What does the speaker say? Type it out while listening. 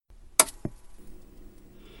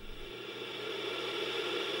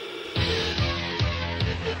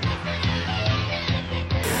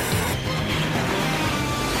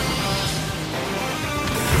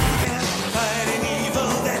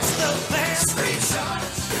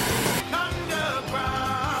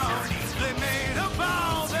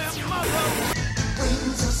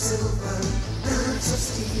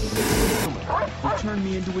turn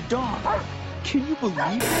me into a dog. Can you believe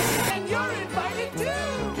it? And you're invited too!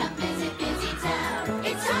 Come visit Busy Town.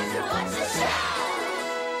 It's time to watch the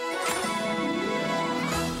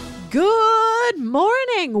show! Good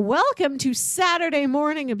morning. Welcome to Saturday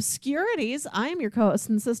Morning Obscurities. I'm your co-host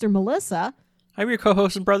and sister, Melissa. I'm your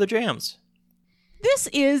co-host and brother, Jams. This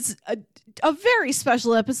is a very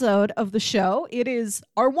special episode of the show. It is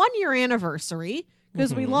our 1-year anniversary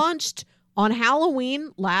because we launched on Halloween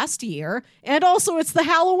last year, and also it's the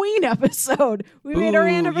Halloween episode. We made our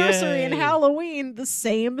anniversary and yay. Halloween the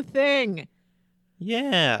same thing.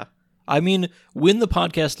 Yeah. I mean, when the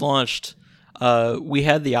podcast launched, we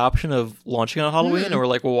had the option of launching on Halloween, and we're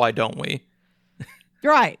like, well, why don't we?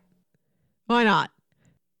 Right. Why not?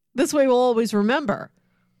 This way we'll always remember.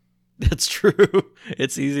 That's true.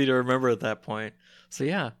 It's easy to remember at that point. So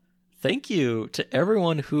yeah, thank you to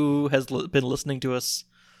everyone who has been listening to us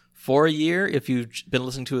for a year. If you've been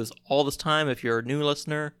listening to us all this time, if you're a new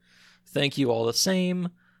listener, thank you all the same.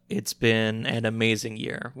 It's been an amazing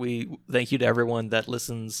year. We thank you to everyone that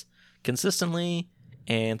listens consistently,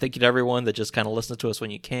 and thank you to everyone that just kind of listens to us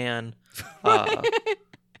when you can.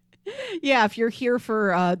 Yeah, if you're here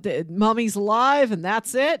for the Mummies Live and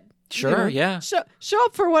that's it. Sure, yeah. Show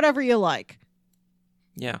up for whatever you like.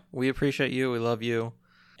 Yeah, we appreciate you. We love you.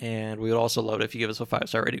 And we would also love it if you give us a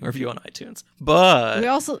 5-star rating review on iTunes. But we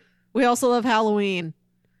also love Halloween.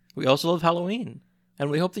 we also love Halloween. And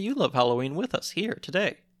we hope that you love Halloween with us here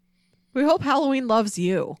today. We hope Halloween loves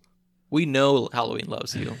you. We know Halloween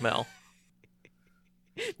loves you, Mel.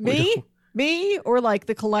 Me, or like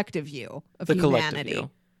the collective you of The humanity. collective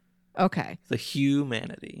you. Okay. The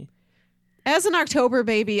humanity. As an October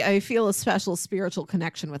baby, I feel a special spiritual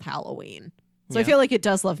connection with Halloween. So I Yeah. feel like it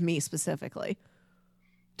does love me specifically.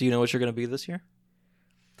 Do you know what you're going to be this year?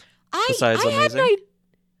 I Besides had amazing?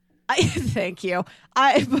 thank you.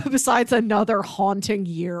 Besides another haunting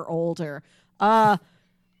year older. I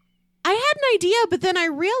had an idea, but then I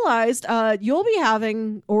realized you'll be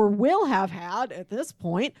having, or will have had at this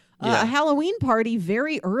point, Yeah. a Halloween party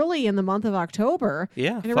very early in the month of October.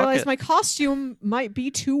 Yeah, And I fuck realized it. my costume might be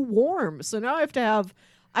too warm. So now I have to have,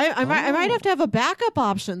 I might have to have a backup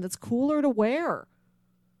option that's cooler to wear.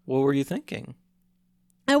 What were you thinking?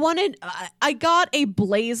 I got a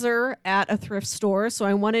blazer at a thrift store, so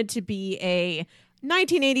I wanted to be a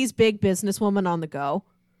 1980s big businesswoman on the go.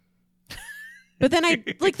 But then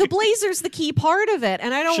like the blazer's the key part of it,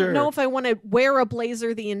 and I don't Sure. know if I want to wear a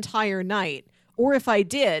blazer the entire night, or if I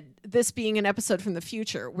did, this being an episode from the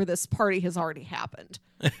future where this party has already happened.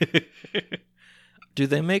 Do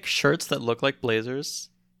they make shirts that look like blazers?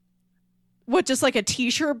 What, just like a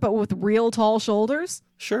t-shirt but with real tall shoulders?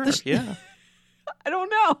 Sure, yeah. I don't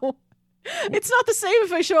know. It's not the same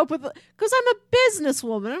if I show up with, because I'm a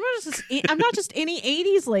businesswoman. I'm not just any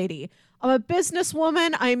 80s lady. I'm a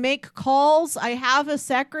businesswoman. I make calls. I have a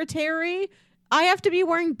secretary. I have to be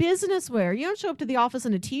wearing business wear. You don't show up to the office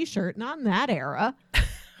in a t-shirt. Not in that era.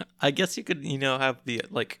 I guess you could, have the,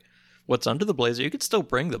 like, what's under the blazer. You could still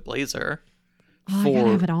bring the blazer. Oh, I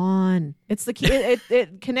gotta have it on. It's the key.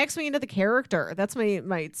 It connects me into the character. That's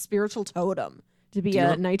my spiritual totem, to be Do you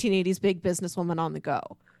a 1980s big businesswoman on the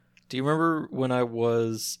go. Do you remember when I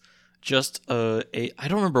was just I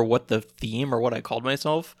don't remember what the theme or what I called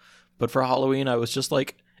myself, but for Halloween I was just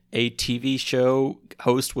like a TV show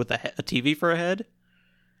host with a TV for a head.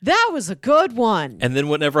 That was a good one. And then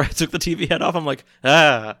whenever I took the TV head off, I'm like,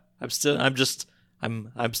 I'm still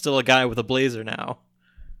a guy with a blazer now.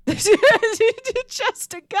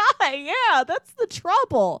 Just a guy. Yeah, that's the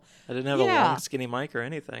trouble. I didn't have a long skinny mic or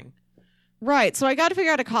anything. Right. So I got to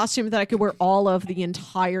figure out a costume that I could wear all of the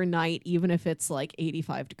entire night, even if it's like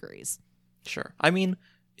 85 degrees. Sure. I mean,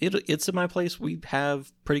 it's in my place. We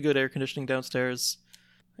have pretty good air conditioning downstairs.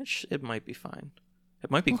 It might be fine. It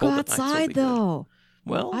might be We'll cold go at night. So it'll outside be good. though.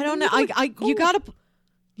 Well, I don't know. You gotta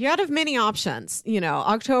have many options.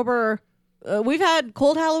 October. We've had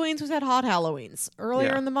cold Halloweens. We've had hot Halloweens earlier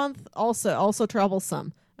Yeah. in the month. Also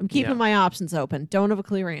troublesome. I'm keeping Yeah. my options open. Don't have a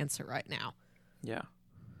clear answer right now. Yeah.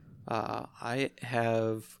 I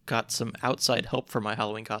have got some outside help for my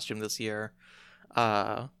Halloween costume this year.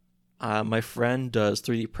 My friend does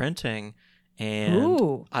 3D printing, and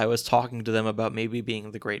Ooh. I was talking to them about maybe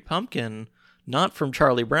being the Great Pumpkin, not from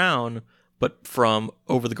Charlie Brown, but from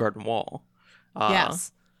Over the Garden Wall.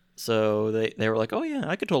 Yes. So they were like, oh yeah,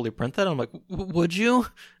 I could totally print that. I'm like, would you?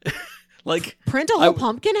 Like, Print a whole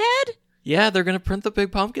pumpkin head? yeah, they're going to print the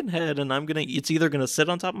big pumpkin head, and it's either going to sit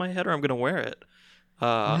on top of my head or I'm going to wear it.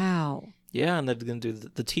 Wow. Yeah, and they're going to do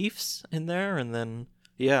the teeths in there, and then,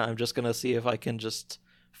 yeah, I'm just going to see if I can just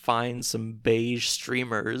find some beige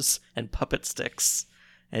streamers and puppet sticks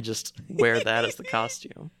and just wear that as the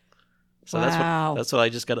costume. So Wow. that's what I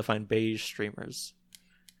just got to find beige streamers.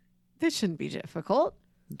 This shouldn't be difficult.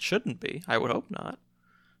 It shouldn't be. I would hope not.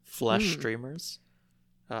 Flesh streamers.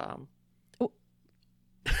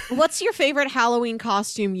 What's your favorite Halloween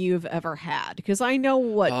costume you've ever had? Because I know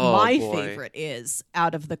what my favorite is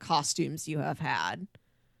out of the costumes you have had.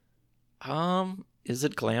 Is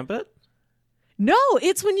it Glambit? No,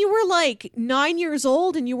 it's when you were like 9 years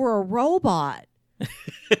old and you were a robot.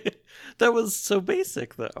 That was so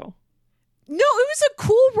basic, though. No, it was a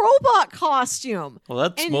cool robot costume. Well,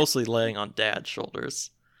 that's And- mostly laying on Dad's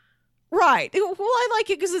shoulders. Right. Well, I like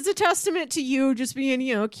it because it's a testament to you just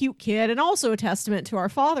being, a cute kid, and also a testament to our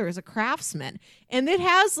father as a craftsman. And it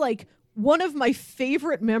has like one of my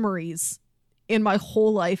favorite memories in my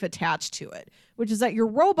whole life attached to it, which is that your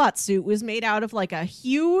robot suit was made out of like a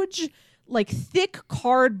huge, like thick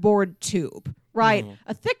cardboard tube, right?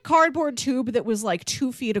 A thick cardboard tube that was like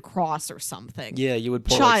 2 feet across or something. Yeah, you would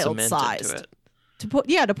pour like, cement Child-sized. into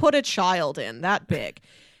it. To put a child in that big.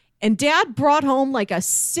 And Dad brought home like a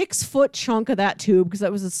 6-foot chunk of that tube because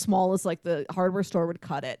that was as small as like the hardware store would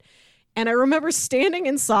cut it. And I remember standing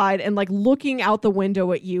inside and like looking out the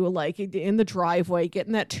window at you, like in the driveway,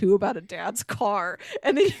 getting that tube out of Dad's car.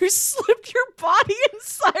 And then you slipped your body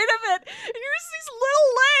inside of it. And you was these little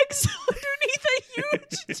legs underneath a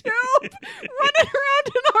huge tube running around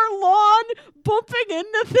in our lawn, bumping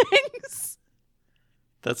into things.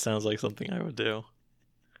 That sounds like something I would do.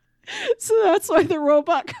 So that's why the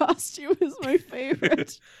robot costume is my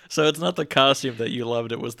favorite. So it's not the costume that you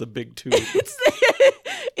loved, it was the big tube.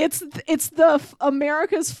 It's the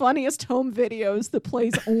America's Funniest Home Videos that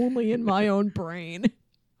plays only in my own brain.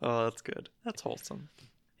 Oh, that's good. That's wholesome.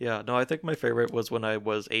 Yeah, no, I think my favorite was when I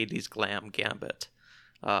was 80s glam Gambit.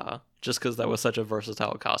 Just because that was such a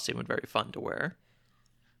versatile costume and very fun to wear.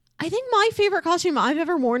 I think my favorite costume I've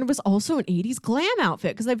ever worn was also an 80s glam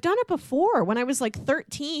outfit because I've done it before. When I was like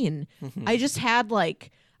 13, I just had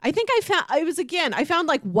like, I found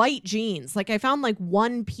like white jeans. Like I found like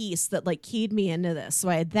one piece that like keyed me into this. So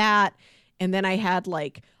I had that. And then I had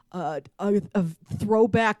like a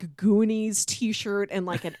throwback Goonies t-shirt and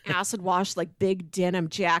like an acid wash, like big denim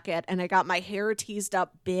jacket. And I got my hair teased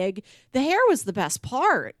up big. The hair was the best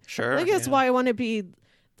part. Sure. I think that's why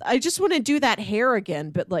I just want to do that hair again,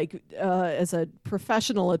 but like as a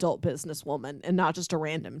professional adult businesswoman and not just a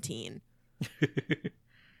random teen.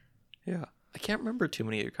 Yeah. I can't remember too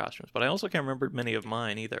many of your costumes, but I also can't remember many of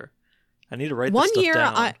mine either. I need to write this stuff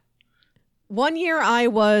down. One year I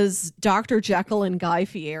was Dr. Jekyll and Guy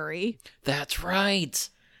Fieri. That's right.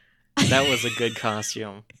 That was a good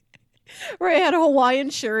costume. Where I had a Hawaiian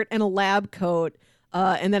shirt and a lab coat.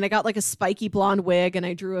 And then I got like a spiky blonde wig and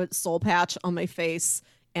I drew a soul patch on my face.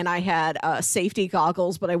 And I had safety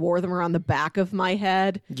goggles, but I wore them around the back of my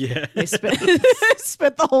head. Yeah. I spent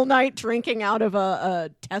the whole night drinking out of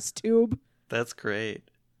a test tube. That's great.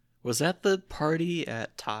 Was that the party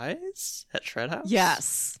at Ty's? At Shred House?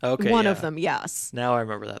 Yes. Okay. One yeah. of them, yes. Now I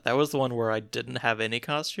remember that. That was the one where I didn't have any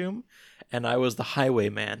costume, and I was the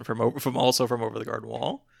highwayman from Over the Garden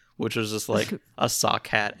Wall, which was just like a sock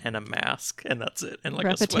hat and a mask, and that's it. And like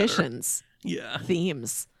Repetitions. a sweater. Yeah.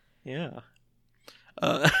 Themes. Yeah.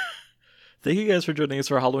 Thank you guys for joining us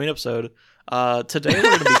for a Halloween episode. Today we're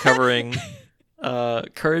going to be covering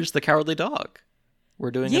Courage the Cowardly Dog. We're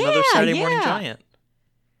doing another Saturday Morning Giant.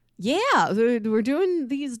 Yeah, we're doing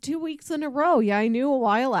these 2 weeks in a row. Yeah, I knew a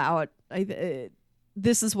while out.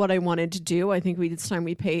 This is what I wanted to do. I think this time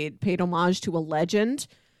we paid homage to a legend.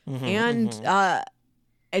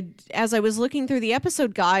 As I was looking through the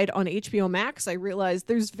episode guide on HBO Max, I realized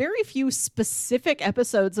there's very few specific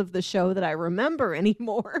episodes of the show that I remember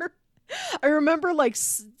anymore. I remember like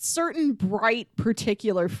certain bright,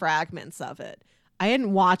 particular fragments of it. I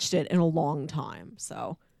hadn't watched it in a long time,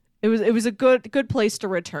 so it was a good place to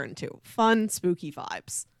return to. Fun, spooky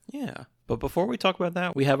vibes. Yeah, but before we talk about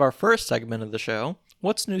that, we have our first segment of the show.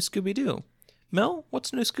 What's new, Scooby-Doo? Mel,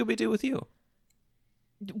 what's new, Scooby-Doo with you?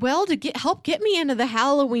 Well, to help get me into the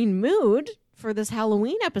Halloween mood for this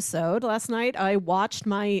Halloween episode, last night I watched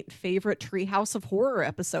my favorite Treehouse of Horror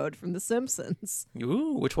episode from The Simpsons.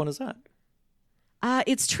 Ooh, which one is that?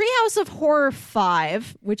 It's Treehouse of Horror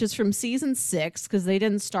 5, which is from season 6, because they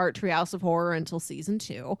didn't start Treehouse of Horror until season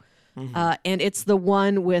 2. And it's the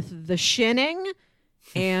one with the shinning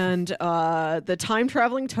and the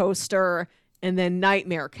time-traveling toaster and then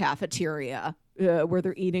Nightmare Cafeteria, where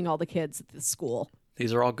they're eating all the kids at the school.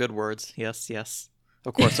 These are all good words. Yes, yes.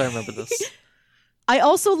 Of course I remember this. I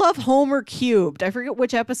also love Homer Cubed. I forget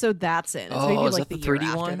which episode that's in. It's maybe is like that the the year 3D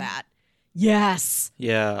after one? that. Yes.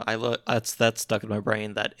 Yeah, that's stuck in my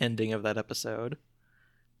brain, that ending of that episode.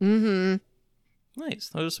 Mm-hmm. Nice.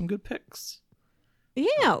 Those are some good picks.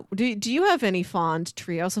 Yeah. Do you have any fond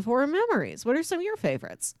Treehouse of Horror memories? What are some of your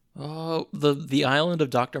favorites? Oh, the Island of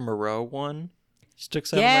Dr. Moreau one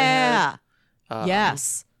sticks out in my Yeah. head.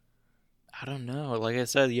 Yes. I don't know. Like I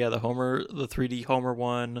said, yeah, the 3D Homer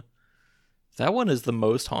one. That one is the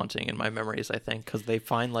most haunting in my memories, I think, because they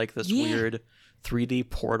find like this weird 3D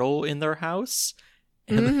portal in their house,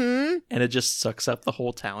 and and it just sucks up the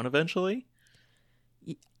whole town eventually.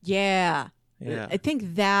 Yeah. Yeah. I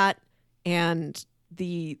think that and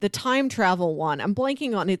the time travel one. I'm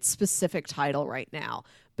blanking on its specific title right now,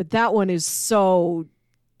 but that one is so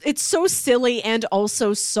silly and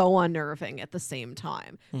also so unnerving at the same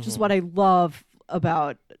time, which is what I love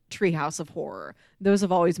about Treehouse of Horror. Those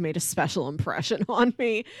have always made a special impression on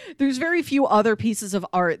me. There's very few other pieces of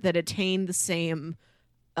art that attain the same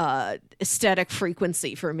aesthetic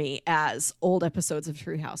frequency for me as old episodes of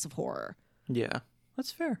Treehouse of Horror. Yeah,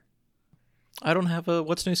 that's fair. I don't have a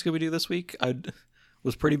What's New Scooby-Doo this week. I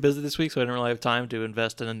was pretty busy this week, so I didn't really have time to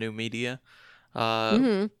invest in a new media.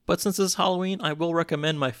 But since this is Halloween, I will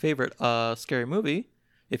recommend my favorite scary movie,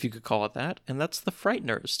 if you could call it that, and that's The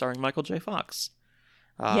Frighteners, starring Michael J. Fox.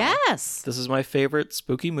 Yes. This is my favorite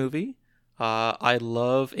spooky movie. I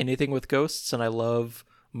love anything with ghosts, and I love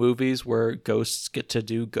movies where ghosts get to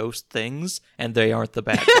do ghost things, and they aren't the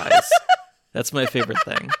bad guys. That's my favorite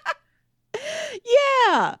thing.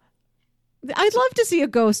 Yeah. I'd love to see a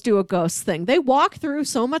ghost do a ghost thing. They walk through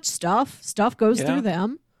so much stuff. Stuff goes through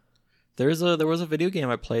them. There was a video game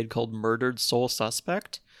I played called Murdered Soul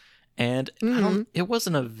Suspect, and it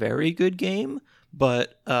wasn't a very good game,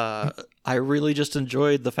 but I really just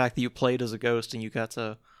enjoyed the fact that you played as a ghost and you got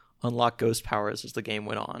to unlock ghost powers as the game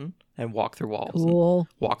went on and walk through walls and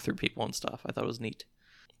walk through people and stuff. I thought it was neat.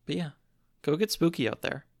 But yeah, go get spooky out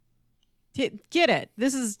there. Get it.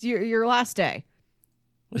 This is your last day.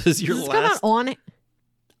 This is your Does this last. come out on?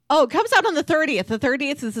 Oh, it comes out on the 30th. The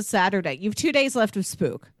 30th is a Saturday. You have 2 days left of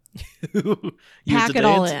Spook. Pack it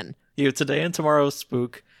all in. You have today and tomorrow's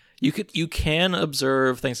Spook. You can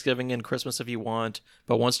observe Thanksgiving and Christmas if you want,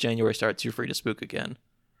 but once January starts, you're free to spook again.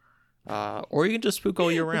 Or you can just spook all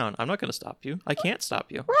year round. I'm not going to stop you. I can't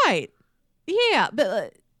stop you. Right. Yeah,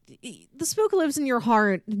 but the spook lives in your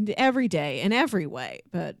heart every day in every way.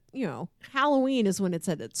 But, Halloween is when it's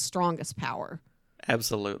at its strongest power.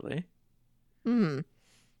 Absolutely. Mm.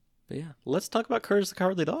 But yeah, let's talk about Courage the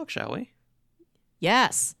Cowardly Dog, shall we?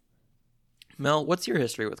 Yes. Mel, what's your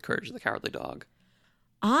history with Courage the Cowardly Dog?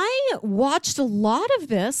 I watched a lot of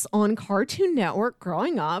this on Cartoon Network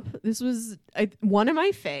growing up. This was one of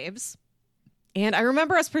my faves. And I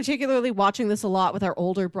remember us particularly watching this a lot with our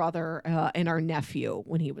older brother and our nephew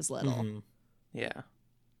when he was little. Mm-hmm. Yeah.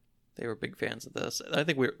 They were big fans of this. I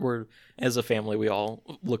think we're as a family, we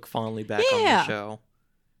all look fondly back on the show.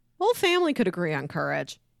 Whole family could agree on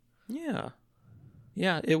Courage. Yeah.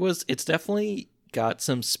 Yeah, it's definitely got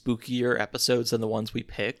some spookier episodes than the ones we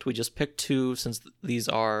picked. We just picked 2 since this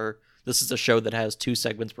is a show that has 2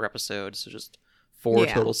 segments per episode, so just 4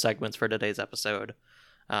 total segments for today's episode.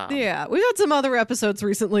 We've had some other episodes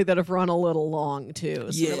recently that have run a little long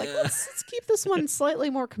too. So we're like, let's keep this one slightly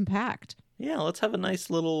more compact. Yeah, let's have a nice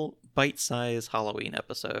little bite-sized Halloween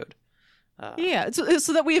episode. So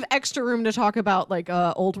that we have extra room to talk about like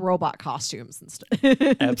old robot costumes and stuff.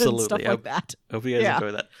 Absolutely, stuff like that. Hope you guys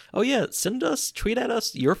enjoy that. Oh yeah, tweet at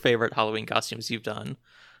us your favorite Halloween costumes you've done.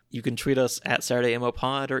 You can tweet us at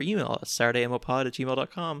SaturdayMOPod or email us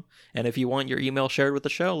SaturdayMOPod@gmail.com. And if you want your email shared with the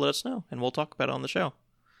show, let us know and we'll talk about it on the show.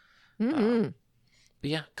 Mm-hmm. But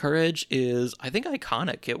yeah, Courage is, I think,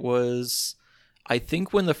 iconic. It was, I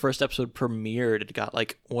think when the first episode premiered, it got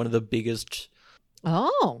like one of the biggest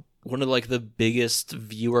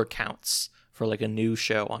viewer counts for like a new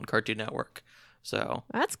show on Cartoon Network. So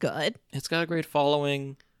that's good. It's got a great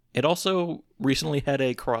following. It also recently had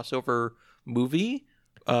a crossover movie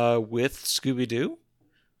with Scooby-Doo.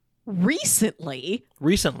 Recently,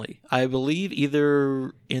 I believe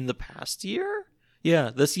either in the past year.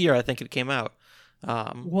 Yeah, this year I think it came out.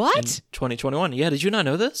 What? In 2021. Yeah, did you not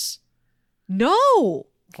know this? No.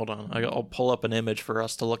 Hold on, I'll pull up an image for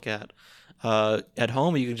us to look at. At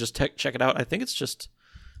home, you can just check it out. I think it's just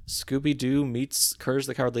Scooby-Doo meets Courage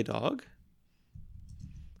the Cowardly Dog.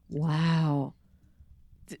 Wow.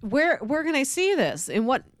 Where can I see this? In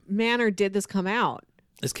what manner did this come out?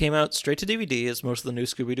 This came out straight to DVD, as most of the new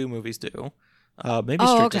Scooby-Doo movies do. Maybe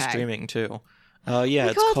straight to streaming, too.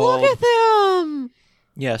 It's called... Look at them!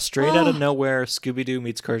 Yeah, straight out of nowhere, Scooby-Doo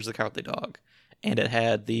meets Courage the Cowardly Dog. And it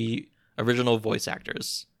had the original voice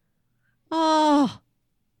actors. Oh.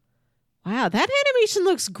 Wow, that animation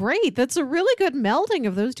looks great. That's a really good melding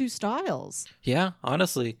of those two styles. Yeah,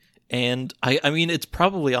 honestly. And I mean, it's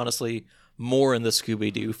probably honestly more in the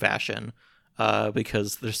Scooby-Doo fashion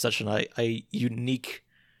because there's such a unique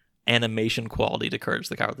animation quality to Courage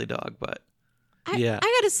the Cowardly Dog. But yeah,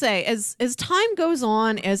 I gotta say, as time goes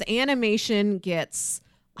on, as animation gets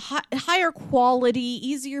higher quality,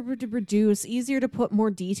 easier to produce, easier to put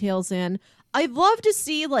more details in, I'd love to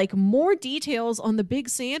see like more details on the big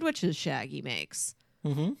sandwiches Shaggy makes.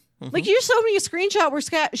 Like you showed me a screenshot where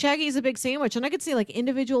Shaggy is a big sandwich, and I could see like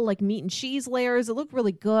individual like meat and cheese layers. It looked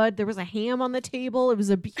really good. There was a ham on the table. It was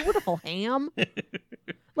a beautiful ham.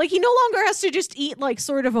 Like he no longer has to just eat like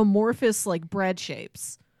sort of amorphous like bread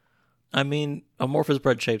shapes. I mean, amorphous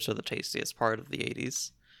bread shapes are the tastiest part of the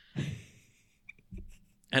 80s.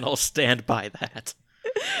 And I'll stand by that.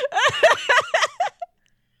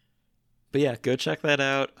 But yeah, go check that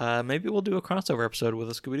out. Maybe we'll do a crossover episode with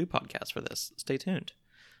a Scooby-Doo podcast for this. Stay tuned.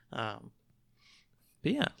 But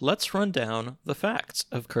yeah, let's run down the facts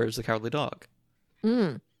of Courage the Cowardly Dog.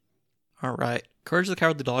 All right. Courage the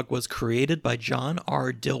Cowardly Dog was created by John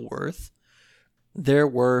R. Dilworth. There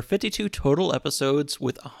were 52 total episodes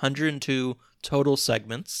with 102 total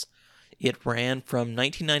segments. It ran from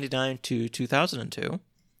 1999 to 2002,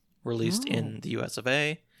 released in the US of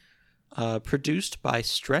A. Produced by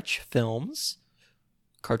Stretch Films.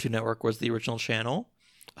 Cartoon Network was the original channel.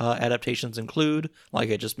 Adaptations include,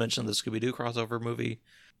 like I just mentioned, the Scooby-Doo crossover movie.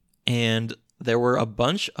 And there were a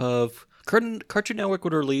bunch of... Cartoon Network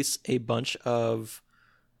would release a bunch of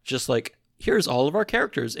just like, here's all of our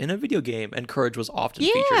characters in a video game. And Courage was often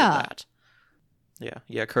featured in that.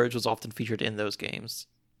 Yeah, Courage was often featured in those games.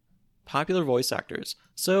 Popular voice actors.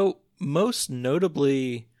 So, most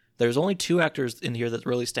notably... There's only 2 actors in here that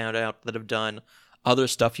really stand out that have done other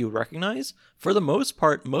stuff you would recognize. For the most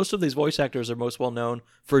part, most of these voice actors are most well known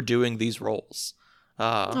for doing these roles.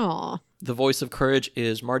 The voice of Courage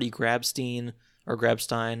is Marty Grabstein.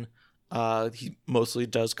 He mostly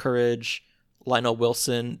does Courage. Lionel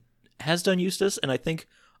Wilson has done Eustace, and I think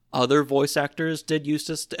other voice actors did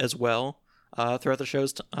Eustace as well throughout the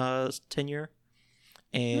show's tenure.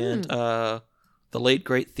 And the late,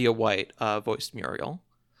 great Thea White voiced Muriel.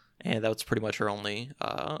 And that was pretty much her only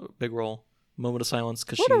big role. Moment of silence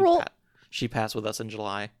because she passed with us in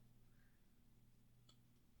July.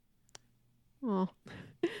 Oh,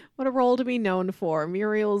 what a role to be known for.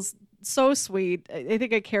 Muriel's so sweet. I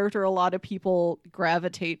think a character a lot of people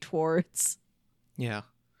gravitate towards. Yeah.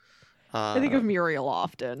 I think of Muriel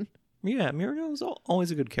often. Yeah, Muriel is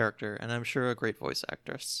always a good character, and I'm sure a great voice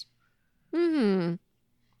actress.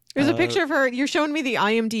 There's a picture of her. You're showing me the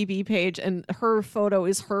IMDb page, and her photo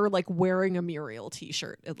is her like wearing a Muriel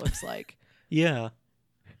t-shirt, it looks like. Yeah.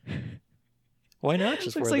 Why not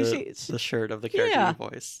just wear like the shirt of the character you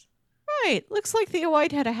voice? Right. Looks like Thea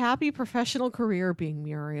White had a happy professional career being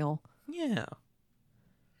Muriel. Yeah.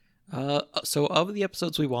 So of the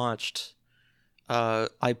episodes we watched,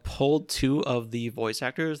 I pulled 2 of the voice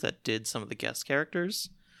actors that did some of the guest characters.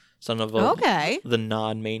 Some of the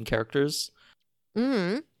non-main characters.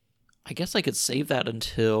 I guess I could save that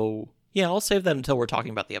until... Yeah, I'll save that until we're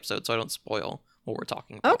talking about the episode so I don't spoil what we're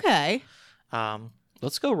talking about. Okay.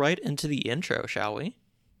 Let's go right into the intro, shall we?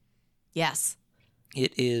 Yes.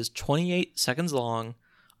 It is 28 seconds long,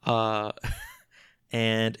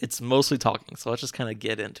 and it's mostly talking, so let's just kind of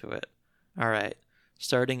get into it. All right.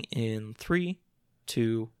 Starting in 3,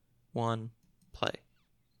 2, 1, play.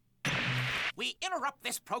 We interrupt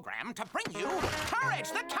this program to bring you Courage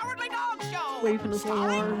the Cowardly Dog Show! Waving his little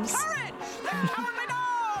Starring arms. Courage the Cowardly Dog!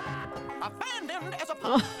 Abandoned as a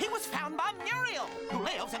pup, he was found by Muriel, who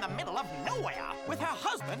lives in the middle of nowhere with her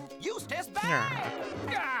husband, Eustace Bag.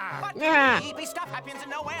 But maybe stuff happens in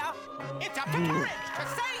nowhere. It's up to Courage to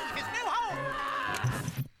save his new home!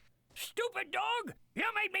 Stupid dog! You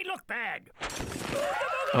made me look bad!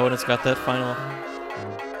 Oh, and it's got that final...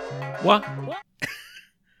 What?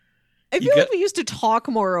 I feel like we used to talk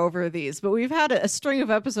more over these, but we've had a string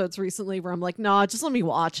of episodes recently where I'm like, nah, just let me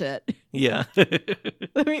watch it. Yeah.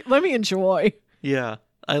 let me enjoy. Yeah.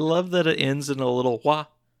 I love that it ends in a little wah.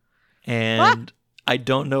 And I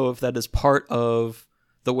don't know if that is part of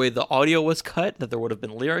the way the audio was cut, that there would have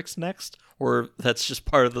been lyrics next, or that's just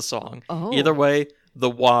part of the song. Oh. Either way, the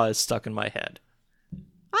wah is stuck in my head.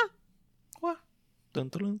 Wah. Dun,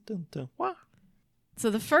 dun, dun, dun, dun, wah. So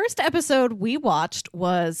the first episode we watched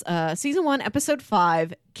was season 1, episode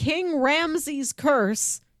 5, King Ramsey's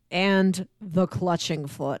Curse and the Clutching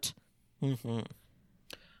Foot.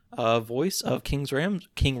 Voice of King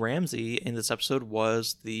Ramsey in this episode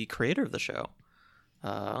was the creator of the show.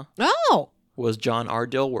 was John R.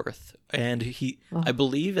 Dilworth. And I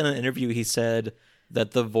believe in an interview he said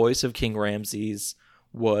that the voice of King Ramses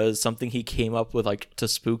was something he came up with like to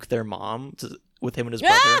spook their mom with him and his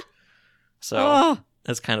brother. So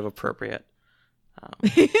that's kind of appropriate.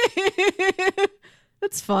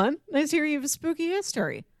 That's fun. Nice to hear you have a spooky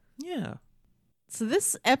history. Yeah. So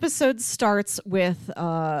this episode starts with,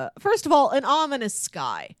 first of all, an ominous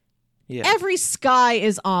sky. Yeah. Every sky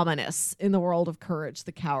is ominous in the world of Courage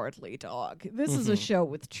the Cowardly Dog. This is a show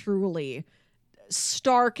with truly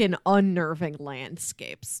stark and unnerving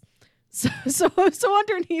landscapes. So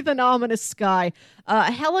underneath an ominous sky,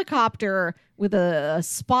 a helicopter with a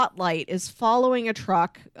spotlight is following a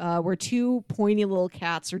truck where two pointy little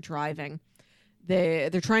cats are driving. They're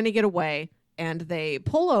trying to get away, and they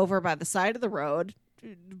pull over by the side of the road,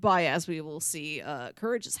 by, as we will see,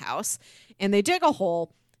 Courage's house, and they dig a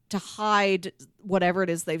hole to hide whatever it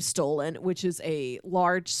is they've stolen, which is a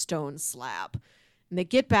large stone slab. And they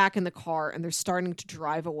get back in the car, and they're starting to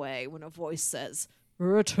drive away when a voice says,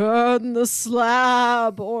 "Return the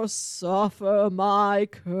slab or suffer my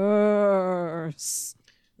curse."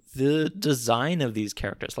 The design of these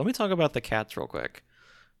characters. Let me talk about the cats real quick.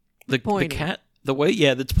 The cat,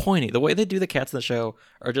 it's pointy. The way they do the cats in the show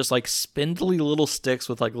are just like spindly little sticks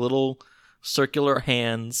with like little circular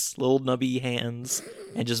hands, little nubby hands,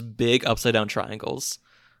 and just big upside down triangles.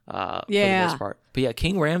 For the most part. But yeah,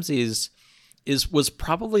 King Ramses was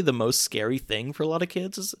probably the most scary thing for a lot of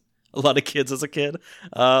kids as a kid.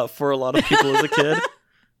 For a lot of people as a kid.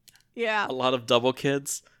 Yeah. A lot of double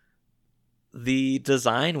kids. The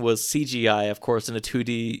design was CGI, of course, in a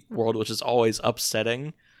 2D world, which is always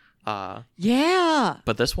upsetting. Yeah.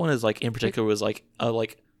 But this one is like, in particular, was like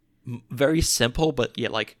very simple, but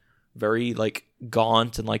yet like very like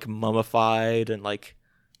gaunt and like mummified and like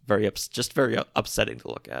very upsetting to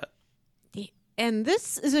look at. And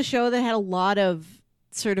this is a show that had a lot of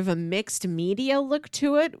sort of a mixed media look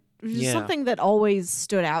to it. Which is something that always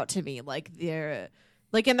stood out to me. Like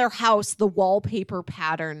in their house, the wallpaper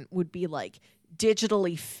pattern would be like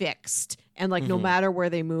digitally fixed, and like no matter where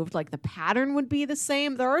they moved, like the pattern would be the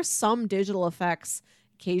same. There are some digital effects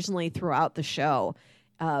occasionally throughout the show,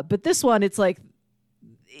 but this one, it's like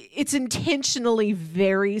it's intentionally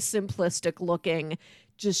very simplistic looking,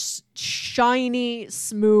 just shiny,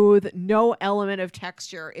 smooth, no element of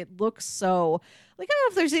texture. It looks so like, I don't know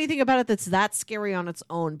if there's anything about it that's that scary on its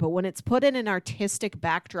own, but when it's put in an artistic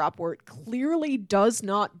backdrop where it clearly does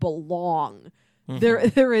not belong,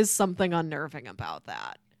 there is something unnerving about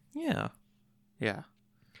that. Yeah. Yeah.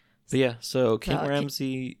 But yeah, so King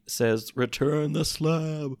Ramsay says, "Return the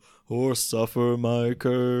slab or suffer my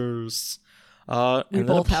curse." We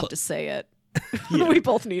both have to say it. We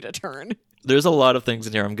both need a turn. There's a lot of things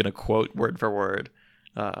in here I'm going to quote word for word.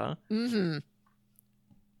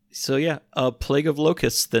 So yeah, a plague of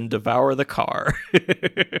locusts then devour the car.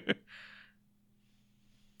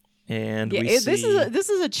 And this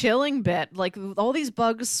is a chilling bit. Like all these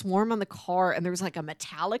bugs swarm on the car, and there's like a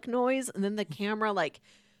metallic noise, and then the camera like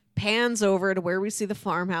pans over to where we see the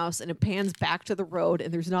farmhouse, and it pans back to the road,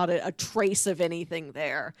 and there's not a trace of anything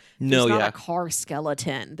there. There's not a car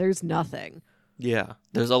skeleton. There's nothing. Yeah,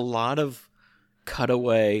 there's a lot of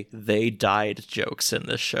cutaway "they died" jokes in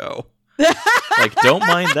this show. Like, don't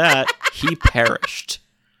mind that. He perished.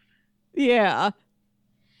 Yeah.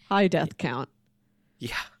 High death count.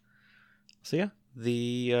 Yeah. So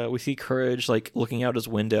yeah, we see Courage like looking out his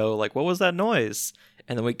window, like, what was that noise?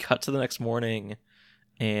 And then we cut to the next morning,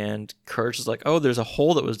 and Courage is like, oh, there's a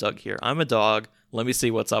hole that was dug here. I'm a dog. Let me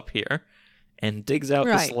see what's up here. And digs out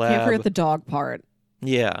the slab. Can't forget the dog part.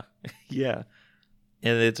 Yeah. Yeah.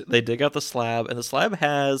 And they dig out the slab, and the slab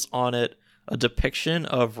has on it a depiction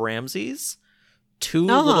of Ramses, two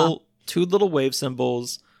little wave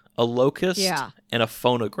symbols, a locust, and a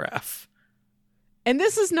phonograph. And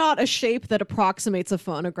this is not a shape that approximates a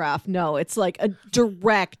phonograph. No, it's like a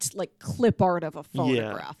direct like clip art of a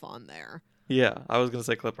phonograph on there. Yeah, I was gonna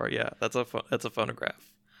say clip art. Yeah, that's a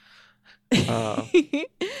phonograph.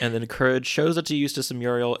 And then Courage shows it to Eustace and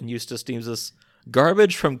Muriel, and Eustace deems this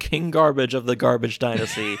garbage from King Garbage of the Garbage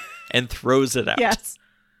Dynasty and throws it out. Yes.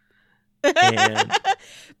 And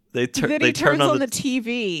then he turns on the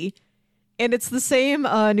TV, and it's the same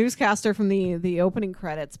newscaster from the opening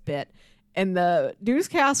credits bit. And the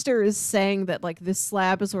newscaster is saying that like this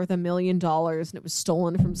slab is worth $1 million and it was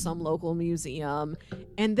stolen from some local museum.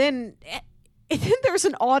 And then there's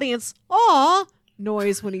an audience "aw"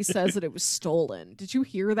 noise when he says that it was stolen. Did you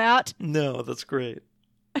hear that? No, that's great.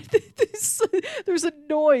 There's a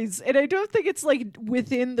noise, and I don't think it's like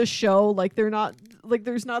within the show. Like they're not like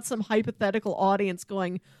there's not some hypothetical audience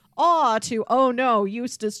going, awe to, oh no,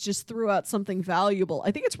 Eustace just threw out something valuable.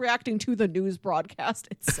 I think it's reacting to the news broadcast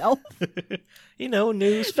itself. News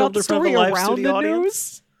Not filtered the from the story live around studio the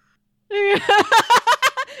audience. news.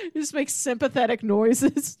 You just make sympathetic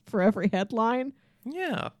noises for every headline.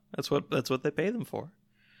 Yeah, that's what they pay them for.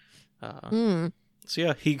 So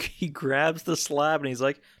yeah, he grabs the slab and he's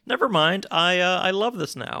like, "Never mind, I love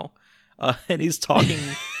this now." And he's talking,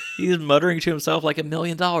 he's muttering to himself like $1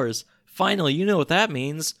 million. Finally, you know what that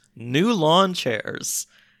means? New lawn chairs.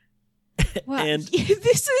 Well, And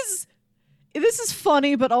this is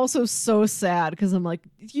funny, but also so sad because I'm like,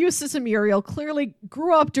 Eustace and Muriel clearly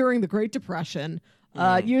grew up during the Great Depression.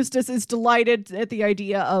 Eustace is delighted at the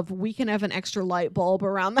idea of we can have an extra light bulb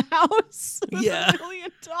around the house. With Yeah. $1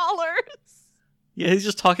 million. yeah, he's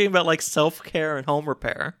just talking about like self-care and home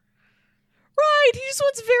repair. Right. He just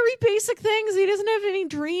wants very basic things. He doesn't have any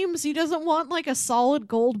dreams. He doesn't want like a solid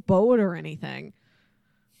gold boat or anything.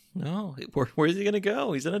 No, where's he gonna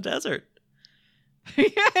go? He's in a desert.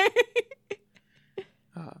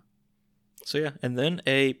 So yeah, and then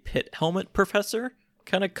a pit helmet professor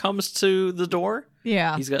kind of comes to the door.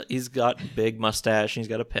 Yeah. He's got big mustache and he's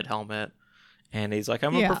got a pit helmet, and he's like,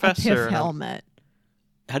 "I'm a A professor." piff and I'm- helmet.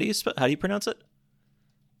 How do you pronounce it?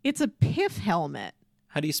 It's a piff helmet.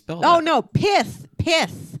 How do you spell Oh that? no, pith.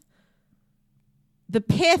 The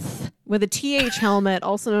pith with a TH helmet,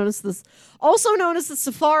 also known as the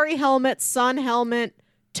safari helmet, sun helmet,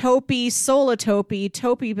 topi, solatopi,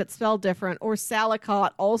 topi but spelled different, or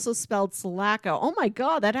salicot, also spelled salaco. Oh my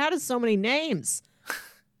god, that hat has so many names.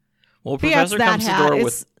 Well, But yeah, it's professor that comes to hat. door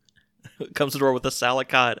It's- comes to door with a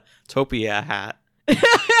salicot topia hat.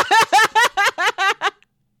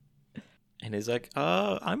 And he's like,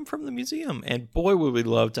 I'm from the museum. And boy, would we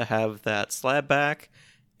love to have that slab back.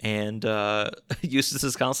 And Eustace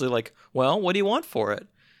is constantly like, well, what do you want for it?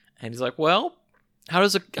 And he's like, well,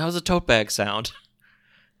 how's a tote bag sound?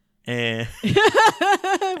 And we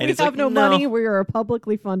he's have like, no "No." money. We are a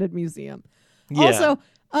publicly funded museum. yeah. Also,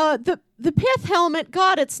 the pith helmet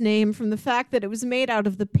got its name from the fact that it was made out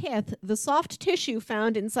of the pith, the soft tissue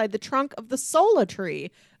found inside the trunk of the sola tree,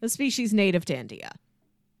 a species native to India.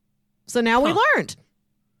 So now we Huh. learned.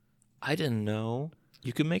 I didn't know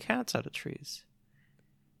you could make hats out of trees.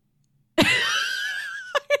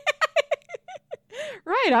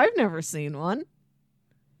 Right, I've never seen one.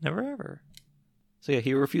 Never ever. So yeah,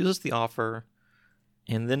 he refuses the offer,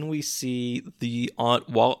 and then we see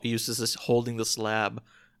while Eustace is holding the slab,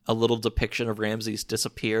 a little depiction of Ramses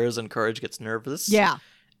disappears, and Courage gets nervous. Yeah.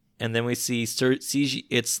 And then we see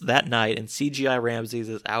it's that night, and CGI Ramses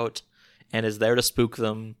is out and is there to spook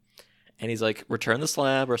them. And he's like, "Return the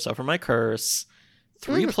slab or suffer my curse.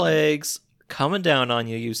 3 plagues coming down on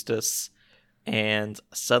you, Eustace." And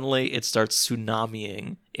suddenly it starts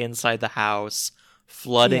tsunamiing inside the house,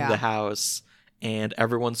 flooding Yeah. the house, and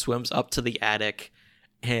everyone swims up to the attic.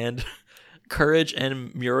 And Courage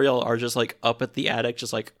and Muriel are just like up at the attic,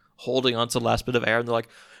 just like holding onto the last bit of air. And they're like,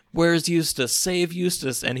 "Where's Eustace? Save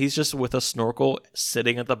Eustace!" And he's just with a snorkel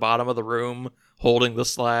sitting at the bottom of the room, holding the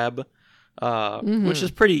slab, which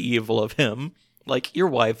is pretty evil of him. Like, your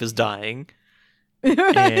wife is dying.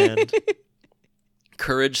 And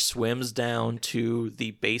Courage swims down to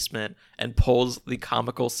the basement and pulls the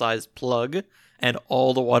comical sized plug, and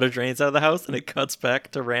all the water drains out of the house, and it cuts back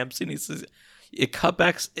to Ramses. And he says, it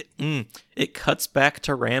cuts back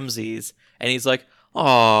to Ramses, and he's like,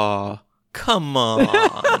 "Aw, come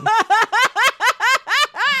on."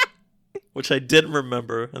 Which I didn't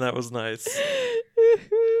remember, and that was nice.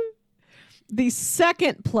 The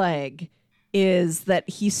second plague is that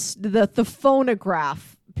the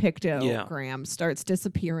phonograph pictogram starts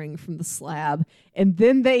disappearing from the slab, and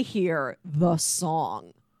then they hear the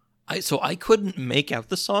song. So I couldn't make out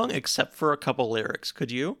the song except for a couple lyrics.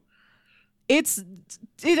 Could you? It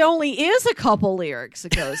only is a couple lyrics.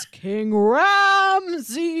 It goes, "King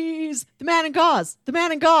Ramses, the man in gauze, the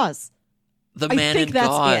man in gauze." The I man think in that's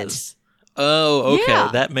gauze. Oh, okay. Yeah.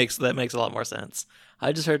 That makes a lot more sense.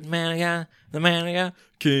 I just heard man in gauze, the man in gauze,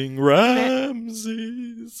 King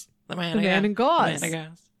Ramses, the man The man in gauze. the man in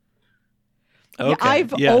gauze. Yeah, Okay.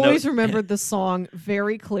 I've Yeah, no- always remembered the song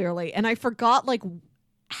very clearly, and I forgot like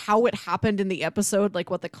how it happened in the episode, like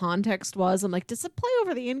what the context was. I'm like, does it play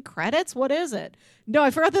over the end credits? What is it? No, I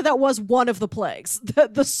forgot that was one of the plagues.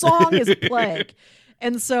 The song is plague.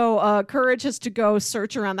 And so Courage has to go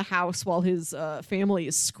search around the house while his family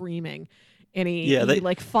is screaming. And he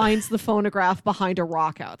like finds the phonograph behind a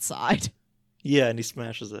rock outside. Yeah, and he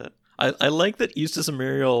smashes it. I like that Eustace and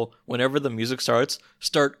Muriel, whenever the music starts,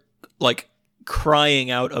 start like crying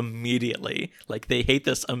out immediately. Like they hate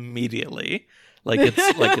this immediately. like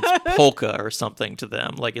it's polka or something to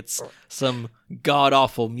them. Like it's some god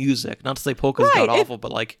awful music. Not to say polka's Right, god awful,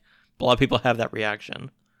 but like a lot of people have that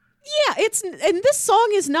reaction. Yeah, and this song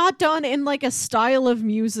is not done in like a style of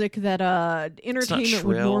music that entertainment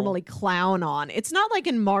would shrill. normally clown on. It's not like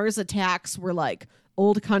in Mars Attacks where like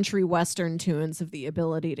old country western tunes have the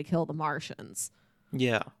ability to kill the Martians.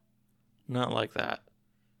 Yeah, not like that.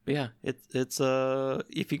 But yeah, it's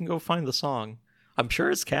if you can go find the song, I'm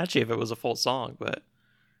sure it's catchy if it was a full song. But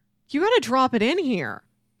You gotta drop it in here.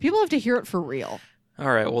 People have to hear it for real.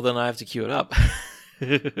 all right, well then I have to cue it up.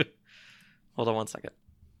 Hold on one second.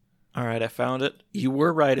 All right, I found it. You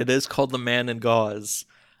were right. It is called The Man in Gauze.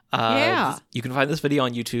 Yeah. You can find this video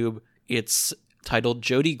on YouTube. It's titled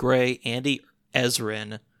Jody Gray, Andy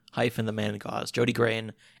Ezrin, hyphen The Man in Gauze. Jody Gray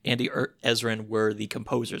and Andy Ezrin were the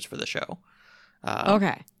composers for the show.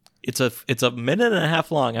 Okay. It's a minute and a half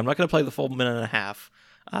long. I'm not going to play the full minute and a half,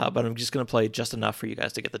 but I'm just going to play just enough for you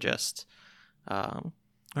guys to get the gist. All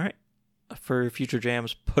right. For future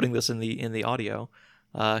jams, putting this in the audio,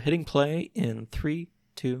 hitting play in 3,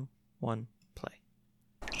 2, 1, play.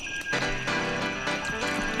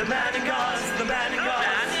 The man in gauze, the man in gauze.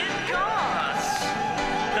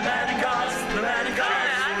 The man in gauze, the man in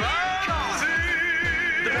gauze.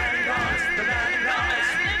 The man in gauze, the man in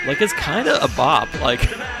gauze. Like, it's kind of a bop. Like,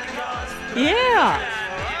 Yeah.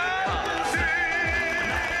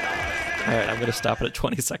 all right, I'm going to stop it at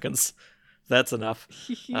 20 seconds. That's enough.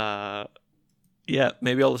 Yeah,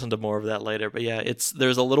 maybe I'll listen to more of that later. But yeah,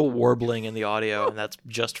 there's a little warbling in the audio, and that's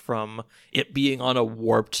just from it being on a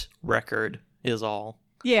warped record is all.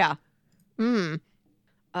 Yeah. The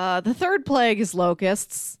third plague is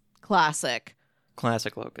locusts. Classic.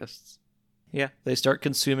 Classic locusts. Yeah, they start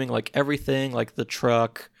consuming like everything, like the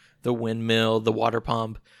truck, the windmill, the water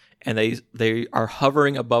pump, and they are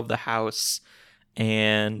hovering above the house,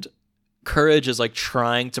 and Courage is like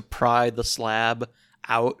trying to pry the slab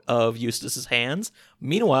out of Eustace's hands.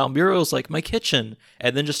 Meanwhile, Muriel's like, my kitchen,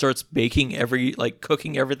 and then just starts cooking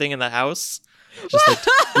everything in the house. Just like,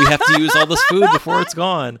 we have to use all this food before it's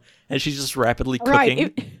gone, and she's just rapidly cooking.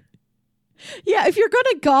 Right. Yeah, if you're going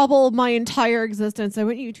to gobble my entire existence, I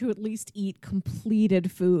want you to at least eat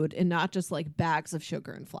completed food and not just like bags of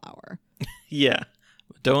sugar and flour. Yeah,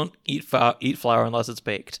 don't eat flour unless it's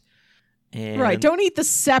baked. And Right. Don't eat the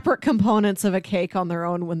separate components of a cake on their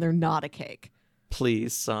own when they're not a cake.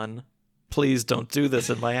 please, son, please don't do this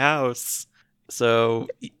in my house. So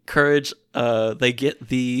Courage, they get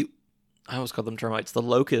I always call them termites. The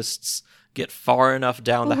locusts get far enough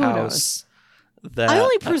down the Who house that I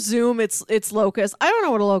only presume it's locusts. I don't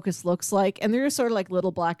know what a locust looks like, and they're sort of like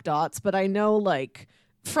little black dots, but I know like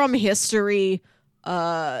from history,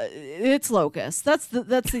 it's locusts. That's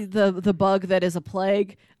the bug that is a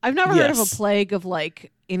plague. I've never heard of a Yes. plague of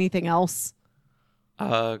like anything else.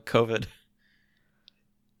 COVID.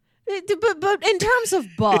 But in terms of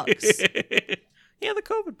bugs, Yeah, the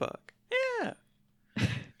COVID bug. Yeah.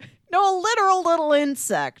 no, a literal little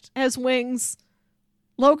insect has wings.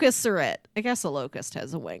 Locusts are it. I guess a locust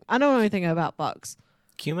has a wing. I don't know anything about bugs.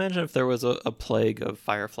 Can you imagine if there was a plague of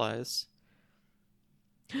fireflies?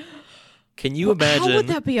 Can you imagine How would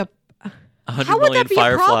that be a 100 how would million that be a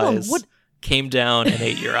problem? fireflies Would- came down and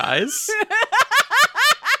ate your eyes?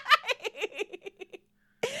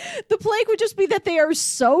 The plague would just be that they are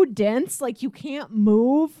so dense, like you can't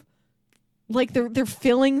move. Like they're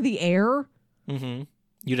filling the air. Mm-hmm.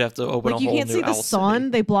 You'd have to open Like a you whole can't new see the owl sun. city.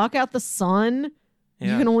 They block out the sun.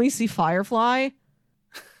 Yeah. You can only see firefly.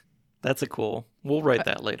 That's a cool. We'll write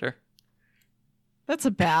that later. That's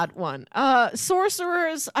a bad one.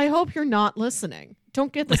 Sorcerers, I hope you're not listening.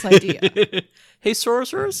 Don't get this idea. Hey,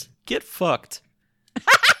 sorcerers, get fucked.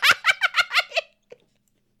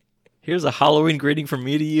 Here's a Halloween greeting from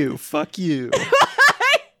me to you. Fuck you.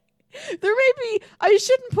 There may be. I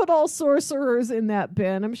shouldn't put all sorcerers in that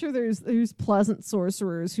bin. I'm sure there's pleasant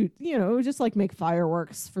sorcerers who just like make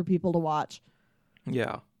fireworks for people to watch.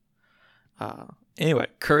 Yeah. Anyway,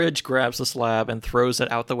 Courage grabs the slab and throws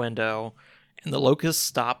it out the window, and the locusts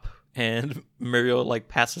stop, and Muriel like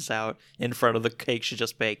passes out in front of the cake she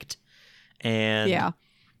just baked. And Yeah.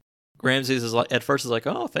 Ramses is like, at first is like,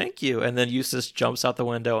 "Oh, thank you," and then Eustace jumps out the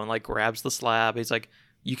window and like grabs the slab. He's like,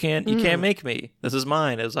 "You can't make me. This is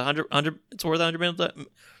mine. It's $100. It's worth $100 million.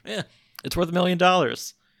 Yeah, it's worth $1 million."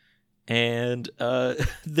 And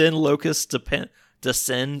then locusts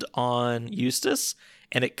descend on Eustace,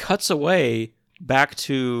 and it cuts away back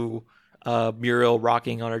to Muriel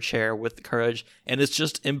rocking on her chair with Courage, and it's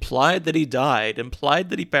just implied that he died, implied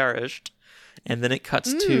that he perished, and then it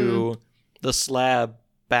cuts to the slab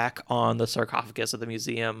back on the sarcophagus of the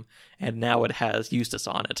museum, and now it has Eustace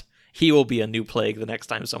on it, he will be a new plague the next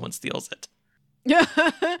time someone steals it.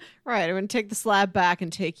 Right, I'm going to take the slab back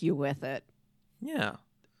and take you with it. Yeah.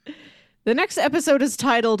 The next episode is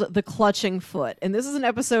titled The Clutching Foot, and this is an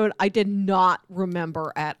episode I did not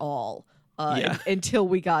remember at all until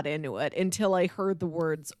we got into it, until I heard the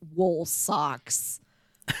words wool socks.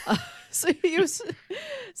 So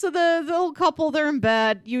the little couple, they're in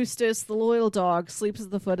bed. Eustace, the loyal dog, sleeps at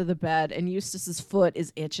the foot of the bed, and Eustace's foot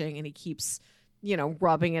is itching, and he keeps,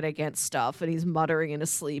 rubbing it against stuff, and he's muttering in his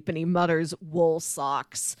sleep, and he mutters wool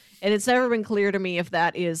socks. And it's never been clear to me if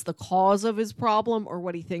that is the cause of his problem or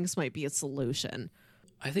what he thinks might be a solution.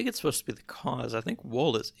 I think it's supposed to be the cause. I think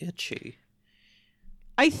wool is itchy.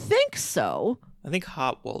 I think so. I think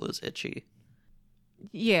hot wool is itchy.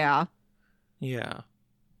 Yeah. Yeah.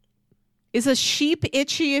 Is a sheep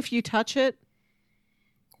itchy if you touch it?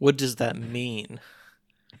 What does that mean?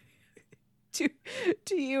 Do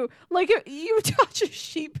you, you touch a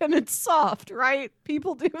sheep and it's soft, right?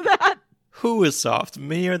 People do that. Who is soft,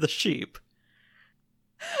 me or the sheep?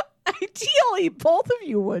 Ideally, both of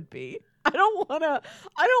you would be. I don't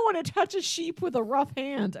want to touch a sheep with a rough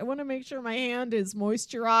hand. I want to make sure my hand is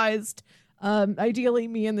moisturized. Ideally,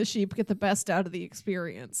 me and the sheep get the best out of the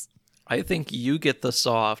experience. I think you get the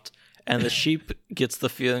soft, and the sheep gets the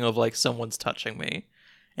feeling of like someone's touching me,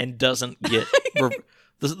 and doesn't get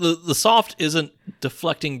the soft isn't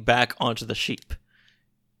deflecting back onto the sheep.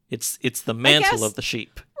 It's the mantle of the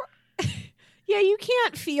sheep. Yeah, you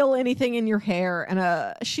can't feel anything in your hair, and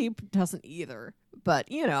a sheep doesn't either. But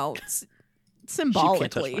it's symbolically,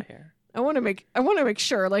 sheep can't touch my hair. I want to make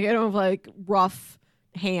sure, I don't have rough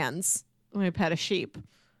hands when I pet a sheep.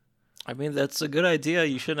 I mean, that's a good idea.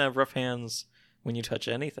 You shouldn't have rough hands when you touch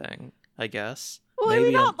anything, I guess. Well, Maybe I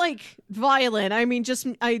mean, not violent. I mean, just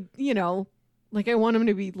I want them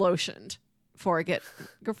to be lotioned before I get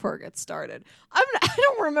started. I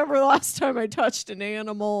don't remember the last time I touched an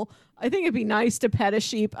animal. I think it'd be nice to pet a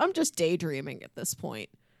sheep. I'm just daydreaming at this point.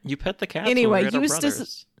 You pet the cats. Anyway, when we were at our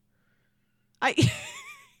Eustace. brother's.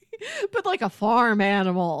 But like a farm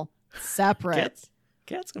animal, separate.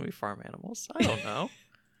 Cats can be farm animals. I don't know.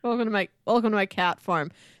 Welcome to my cat farm.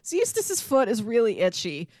 So Eustace's foot is really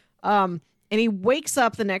itchy. And he wakes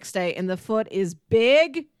up the next day and the foot is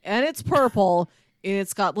big and it's purple and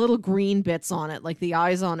it's got little green bits on it, like the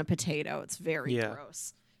eyes on a potato. It's very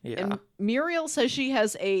gross. Yeah. And Muriel says she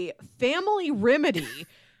has a family remedy.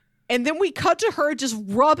 And then we cut to her just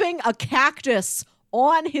rubbing a cactus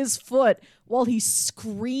on his foot while he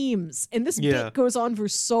screams. And this bit goes on for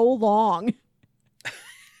so long.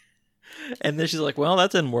 And then she's like, well,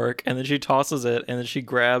 that didn't work. And then she tosses it, and then she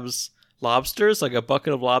grabs lobsters, like a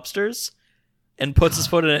bucket of lobsters, and puts his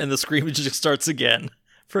foot in it, and the scream just starts again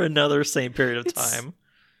for another same period of time.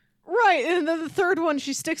 Right, and then the third one,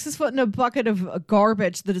 she sticks his foot in a bucket of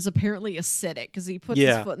garbage that is apparently acidic, because he puts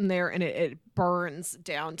his foot in there, and it burns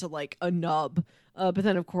down to, a nub. But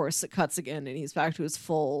then, of course, it cuts again, and he's back to his